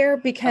get there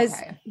because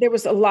there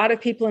was a lot of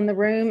people in the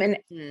room,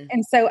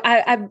 and so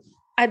I've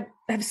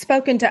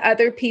spoken to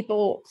other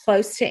people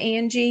close to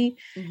Angie,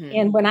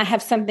 and when I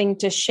have something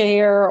to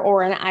share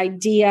or an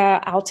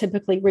idea, I'll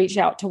typically reach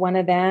out to one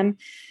of them.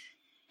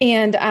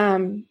 And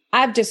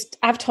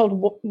I've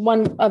told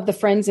one of the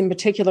friends in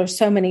particular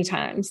so many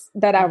times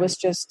that I was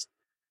just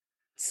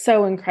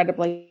so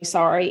incredibly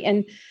sorry.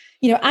 And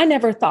I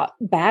never thought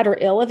bad or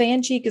ill of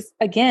Angie because,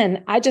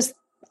 again, I just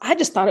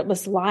thought it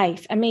was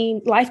life. I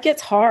mean, life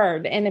gets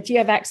hard. And if you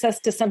have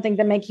access to something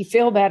to make you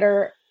feel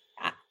better,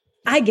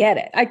 I get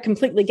it. I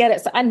completely get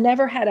it. So I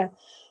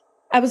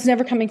was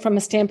never coming from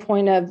a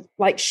standpoint of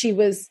she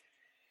was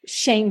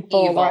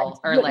shameful.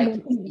 Evil,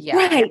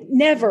 right.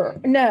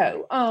 Never.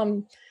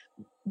 No.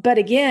 But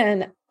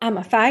again, I'm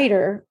a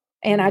fighter,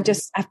 and I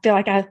feel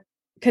like I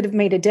could have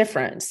made a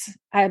difference.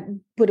 I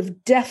would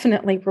have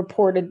definitely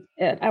reported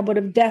it. I would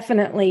have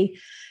definitely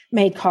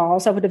made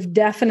calls. I would have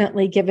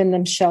definitely given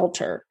them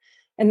shelter.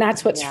 And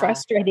that's what's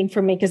frustrating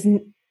for me, because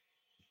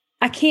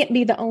I can't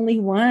be the only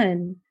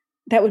one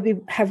that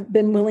would have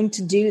been willing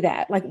to do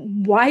that.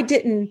 Why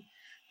didn't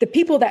the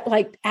people that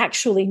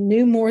actually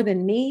knew more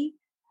than me,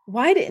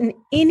 why didn't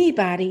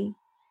anybody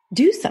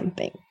do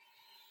something?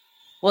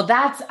 Well,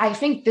 I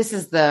think this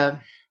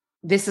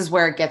is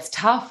where it gets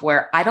tough,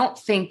 where I don't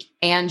think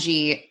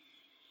Angie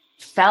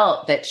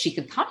felt that she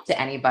could come to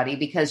anybody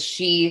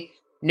because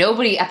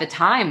nobody at the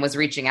time was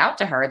reaching out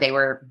to her. They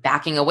were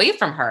backing away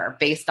from her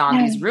based on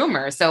these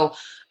rumors. So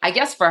I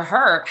guess for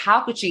her,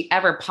 how could she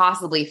ever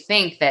possibly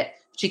think that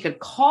she could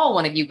call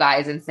one of you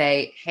guys and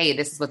say, hey,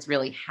 this is what's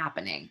really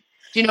happening?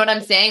 Do you know what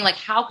I'm saying? Like,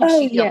 how could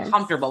she feel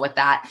comfortable with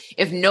that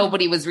if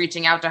nobody was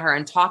reaching out to her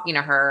and talking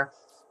to her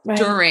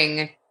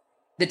during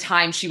the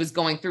time she was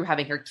going through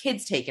having her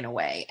kids taken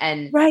away?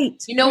 And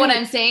you know what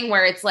I'm saying?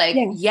 Where it's like,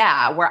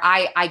 where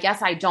I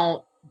guess I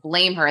don't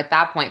blame her at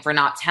that point for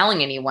not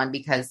telling anyone,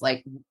 because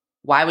like,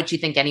 why would she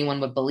think anyone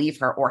would believe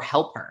her or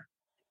help her?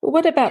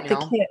 What about the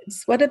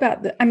kids? What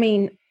about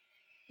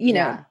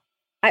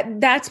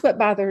that's what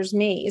bothers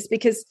me, is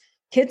because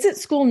kids at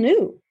school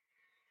knew,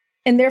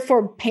 and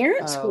therefore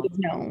parents would have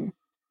known.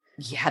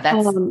 Yeah,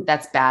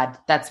 that's bad.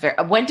 That's very.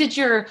 When did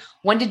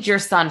your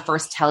son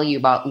first tell you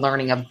about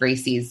learning of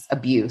Gracie's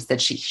abuse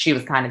that she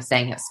was kind of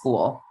saying at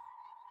school?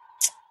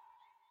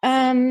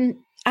 I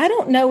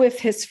don't know if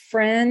his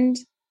friend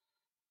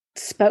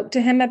spoke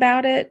to him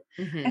about it.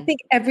 I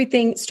think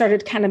everything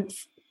started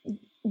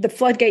the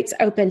floodgates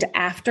opened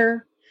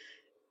after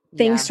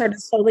things started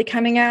slowly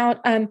coming out.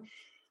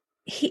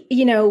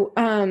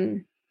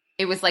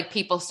 It was like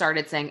people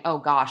started saying, oh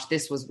gosh,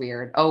 this was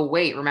weird. Oh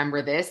wait,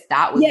 remember this?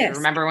 That was weird.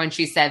 Remember when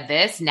she said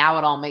this? Now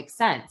it all makes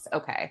sense.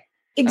 Okay.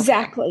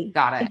 Exactly. Okay.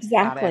 Got it.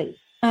 Exactly.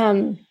 Got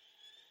it.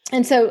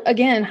 And so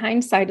again,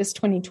 hindsight is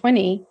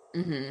 2020.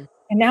 And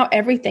now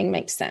everything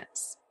makes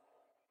sense.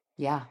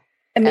 Yeah.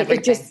 I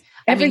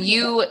mean,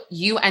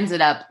 you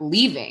ended up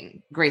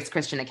leaving Grace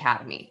Christian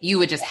Academy. You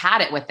had just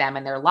had it with them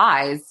and their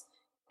lies.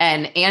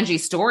 And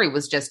Angie's story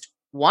was just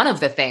one of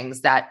the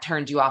things that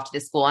turned you off to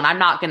this school. And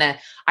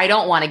I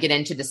don't want to get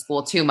into the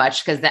school too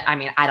much, because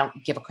I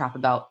don't give a crap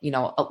about,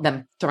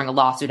 them throwing a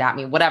lawsuit at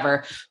me,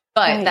 whatever,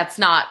 but that's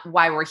not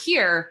why we're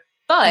here.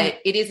 But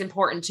it is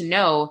important to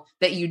know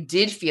that you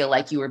did feel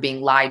like you were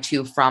being lied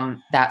to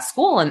from that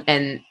school.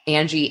 And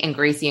Angie and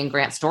Gracie and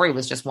Grant's story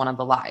was just one of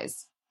the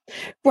lies.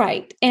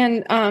 Right.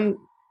 And,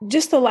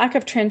 just the lack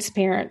of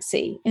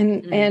transparency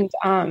and,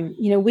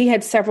 we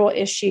had several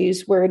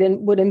issues where it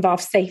would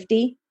involve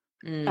safety,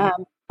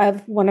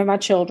 of one of my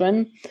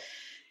children.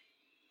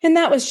 And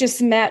that was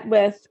just met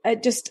with, they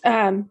just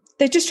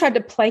tried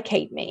to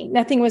placate me.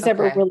 Nothing was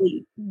ever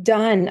really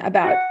done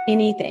about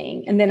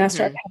anything. And then I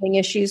started having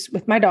issues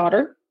with my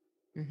daughter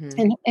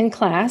in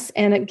class.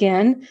 And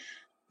again,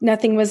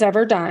 nothing was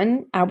ever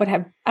done. I would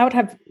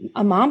have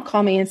a mom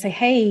call me and say,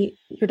 hey,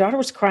 your daughter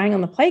was crying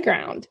on the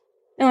playground.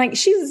 And like,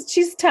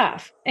 she's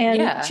tough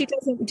and she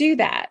doesn't do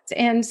that.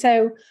 And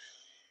so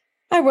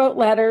I wrote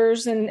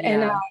letters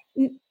and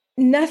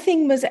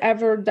nothing was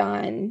ever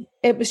done.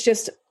 It was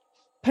just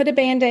put a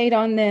Band-Aid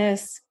on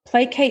this,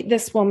 placate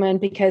this woman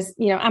because,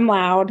 I'm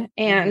loud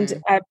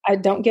and I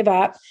don't give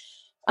up.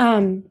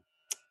 And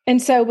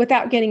so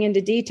without getting into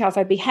details,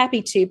 I'd be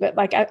happy to, but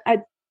like, I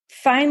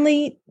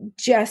finally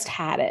just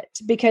had it,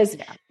 because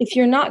if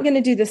you're not going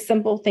to do the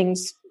simple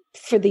things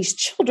for these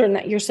children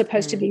that you're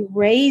supposed to be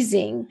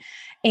raising,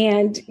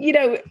 and,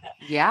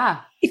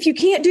 if you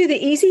can't do the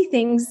easy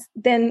things,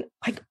 then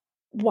like,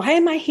 why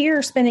am I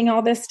here spending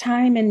all this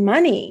time and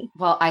money?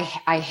 Well,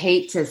 I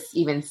hate to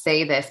even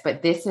say this,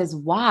 but this is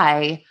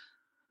why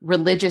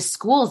religious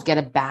schools get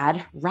a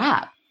bad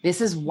rap.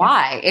 This is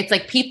why it's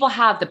like people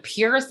have the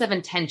purest of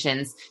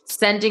intentions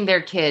sending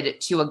their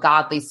kid to a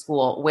godly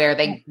school where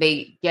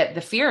they get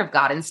the fear of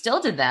God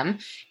instilled in them.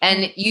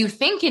 And you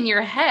think in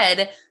your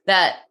head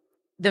that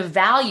the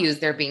values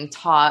they're being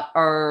taught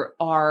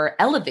are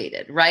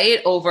elevated, right?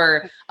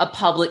 Over a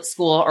public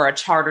school or a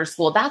charter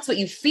school. That's what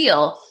you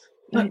feel.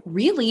 But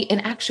really, in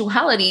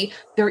actuality,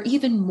 they're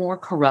even more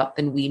corrupt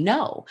than we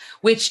know,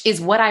 which is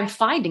what I'm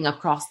finding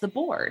across the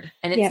board.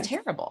 And it's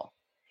terrible.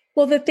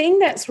 Well, the thing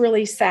that's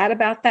really sad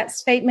about that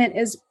statement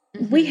is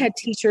we had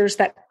teachers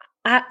that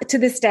to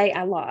this day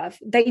I love.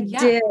 They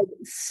did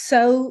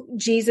sow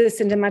Jesus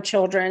into my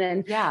children.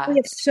 And we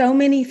have so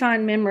many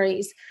fond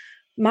memories.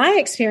 My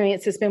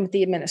experience has been with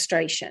the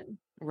administration.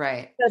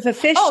 Right. So if a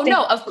fish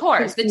no, of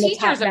course. The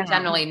teachers are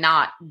generally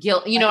not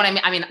guilty. You know what I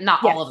mean? I mean,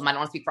 not all of them. I don't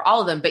want to speak for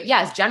all of them, but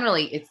yes,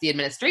 generally it's the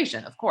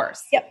administration, of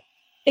course. Yep.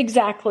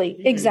 Exactly.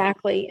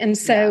 Exactly. And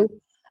so,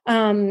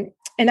 and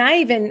I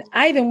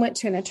even went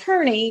to an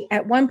attorney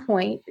at one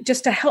point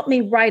just to help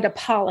me write a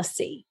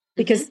policy,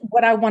 because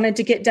what I wanted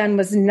to get done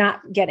was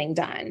not getting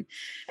done.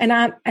 And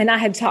I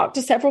had talked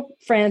to several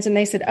friends and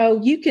they said, oh,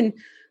 you can,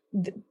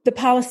 the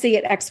policy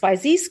at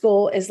XYZ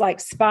school is like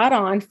spot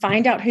on,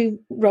 find out who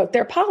wrote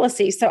their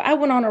policy. So I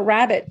went on a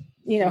rabbit,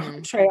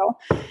 trail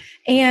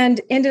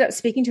and ended up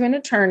speaking to an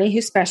attorney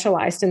who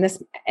specialized in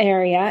this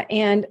area.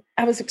 And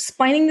I was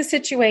explaining the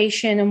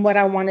situation and what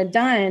I wanted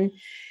done.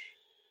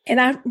 And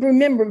I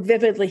remember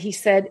vividly, he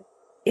said,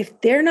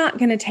 if they're not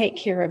going to take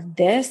care of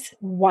this,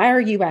 why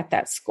are you at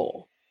that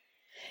school?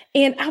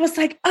 And I was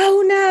like,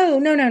 oh, no.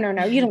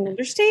 You don't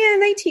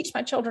understand. They teach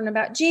my children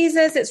about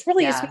Jesus. It's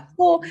really a sweet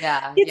school.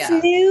 It's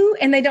new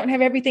and they don't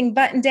have everything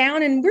buttoned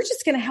down. And we're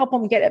just going to help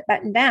them get it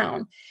buttoned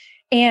down.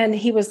 And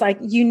he was like,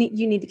 you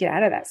need to get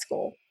out of that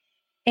school.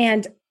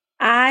 And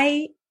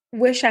I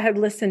wish I had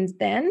listened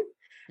then.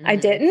 Mm-hmm. I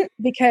didn't,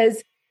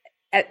 because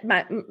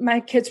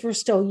my kids were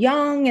still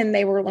young and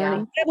they were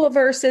learning Bible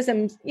verses.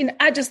 And,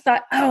 I just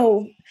thought,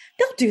 oh,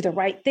 they'll do the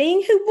right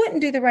thing. Who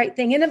wouldn't do the right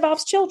thing? It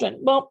involves children.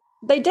 Well,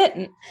 they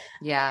didn't.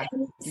 Yeah.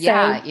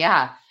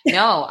 Yeah.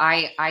 No,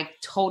 I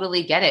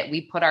totally get it.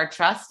 We put our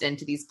trust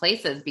into these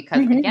places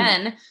because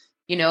again,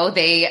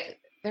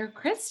 they're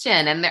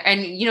Christian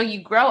and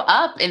you grow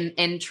up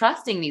in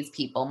trusting these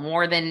people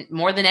more than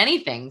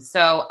anything.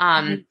 So,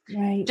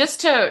 right. Just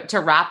to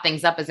wrap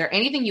things up, is there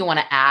anything you want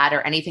to add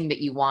or anything that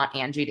you want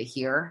Angie to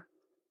hear?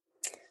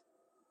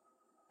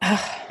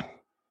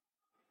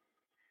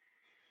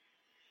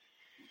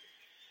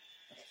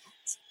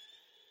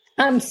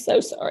 I'm so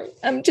sorry.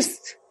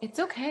 It's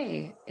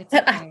okay. It's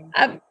okay.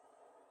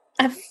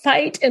 I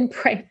fight and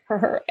pray for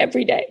her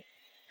every day.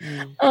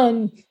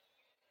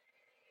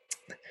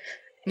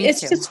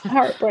 It's just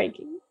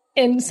heartbreaking.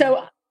 And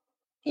so,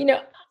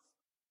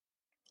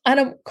 I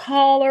don't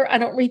call her. I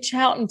don't reach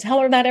out and tell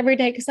her that every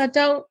day because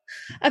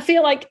I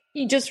feel like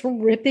you're just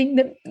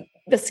ripping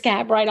the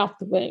scab right off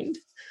the wound.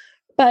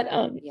 But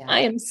I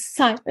am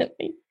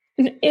silently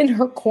in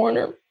her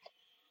corner.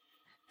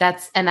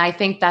 And I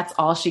think that's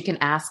all she can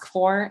ask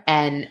for.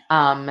 And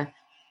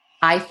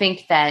I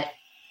think that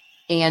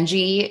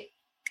Angie,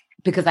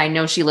 because I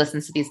know she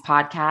listens to these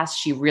podcasts,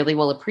 she really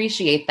will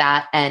appreciate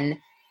that. And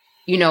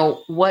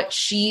what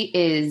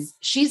she's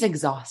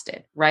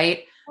exhausted,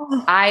 right?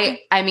 Oh.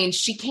 I mean,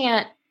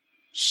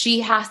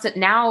 she has to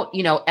now,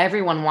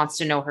 everyone wants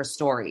to know her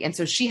story. And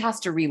so she has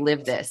to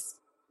relive this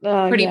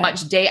pretty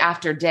much day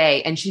after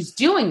day. And she's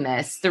doing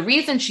this. The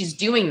reason she's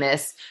doing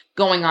this,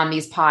 going on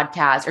these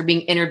podcasts or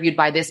being interviewed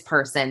by this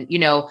person,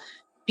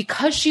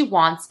 because she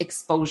wants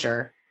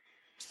exposure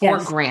for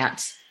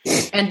Grant.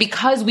 And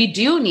because we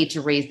do need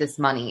to raise this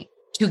money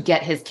to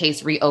get his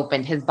case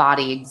reopened, his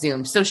body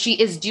exhumed. So she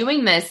is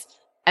doing this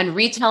and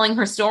retelling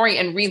her story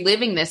and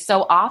reliving this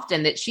so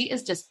often that she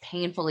is just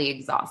painfully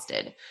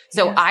exhausted.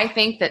 So I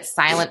think that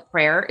silent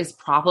prayer is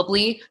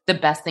probably the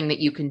best thing that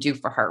you can do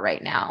for her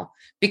right now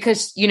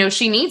because,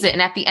 she needs it.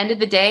 And at the end of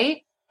the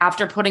day,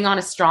 after putting on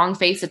a strong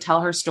face to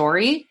tell her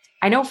story,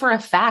 I know for a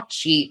fact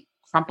she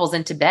crumples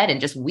into bed and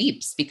just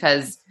weeps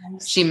because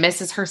she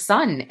misses her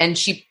son and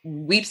she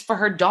weeps for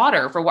her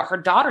daughter, for what her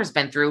daughter's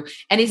been through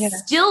and is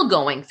still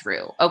going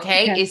through.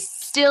 Okay. Is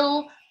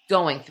still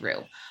going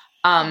through.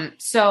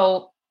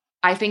 So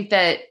I think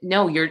that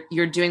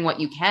you're doing what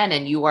you can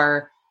and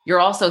you're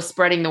also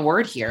spreading the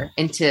word here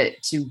into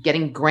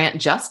getting Grant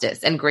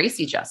justice and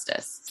Gracie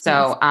justice.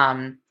 So,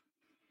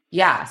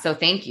 so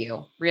thank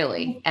you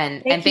really.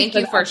 And thank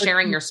you for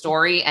sharing your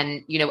story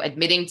and,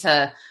 admitting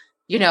to,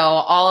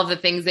 all of the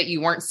things that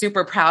you weren't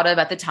super proud of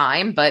at the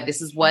time, but this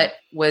is what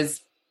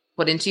was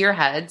put into your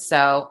head.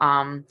 So,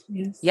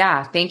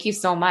 thank you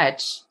so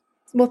much.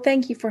 Well,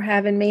 thank you for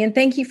having me. And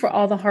thank you for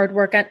all the hard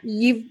work.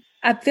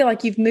 I feel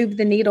like you've moved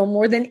the needle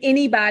more than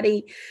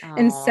anybody. Aww.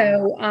 And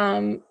so,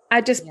 I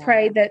just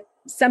pray that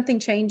something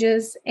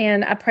changes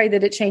and I pray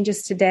that it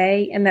changes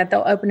today and that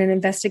they'll open an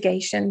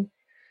investigation.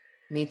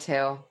 Me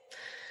too.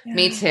 Yeah.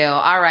 Me too.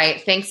 All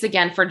right. Thanks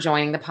again for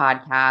joining the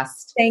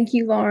podcast. Thank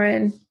you,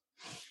 Lauren.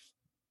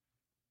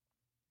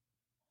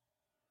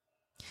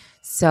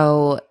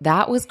 So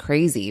that was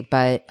crazy,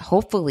 but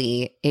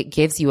hopefully it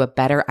gives you a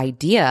better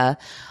idea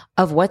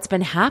of what's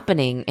been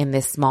happening in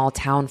this small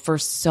town for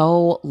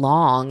so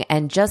long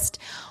and just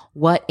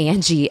what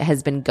Angie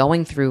has been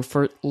going through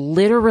for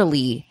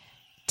literally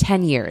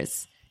 10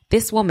 years.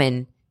 This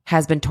woman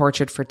has been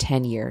tortured for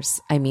 10 years.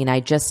 I mean,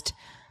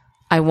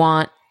 I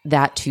want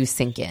that to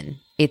sink in.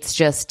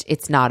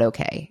 It's not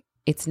okay.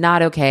 It's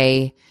not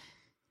okay.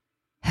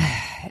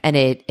 And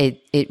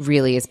it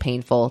really is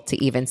painful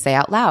to even say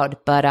out loud.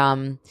 But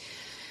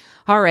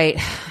all right.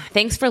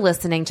 Thanks for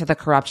listening to the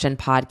Corruption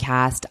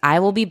Podcast. I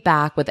will be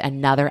back with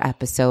another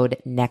episode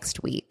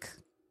next week.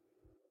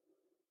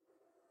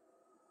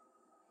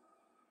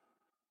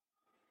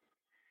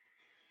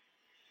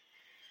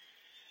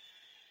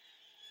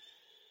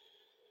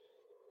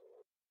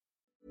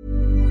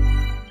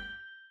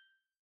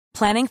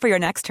 Planning for your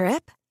next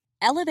trip?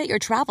 Elevate your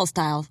travel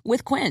style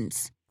with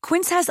Quince.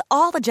 Quince has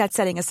all the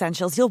jet-setting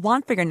essentials you'll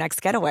want for your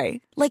next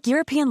getaway, like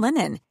European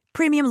linen,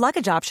 premium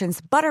luggage options,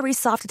 buttery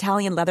soft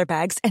Italian leather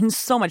bags, and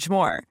so much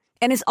more.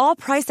 And is all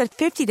priced at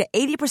 50 to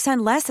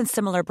 80% less than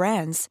similar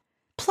brands.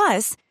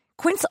 Plus,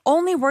 Quince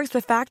only works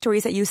with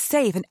factories that use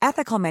safe and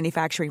ethical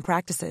manufacturing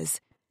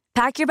practices.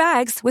 Pack your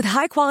bags with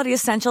high-quality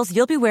essentials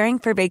you'll be wearing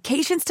for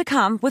vacations to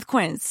come with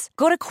Quince.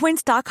 Go to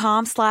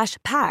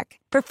quince.com/pack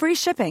for free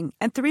shipping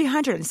and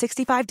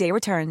 365-day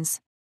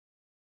returns.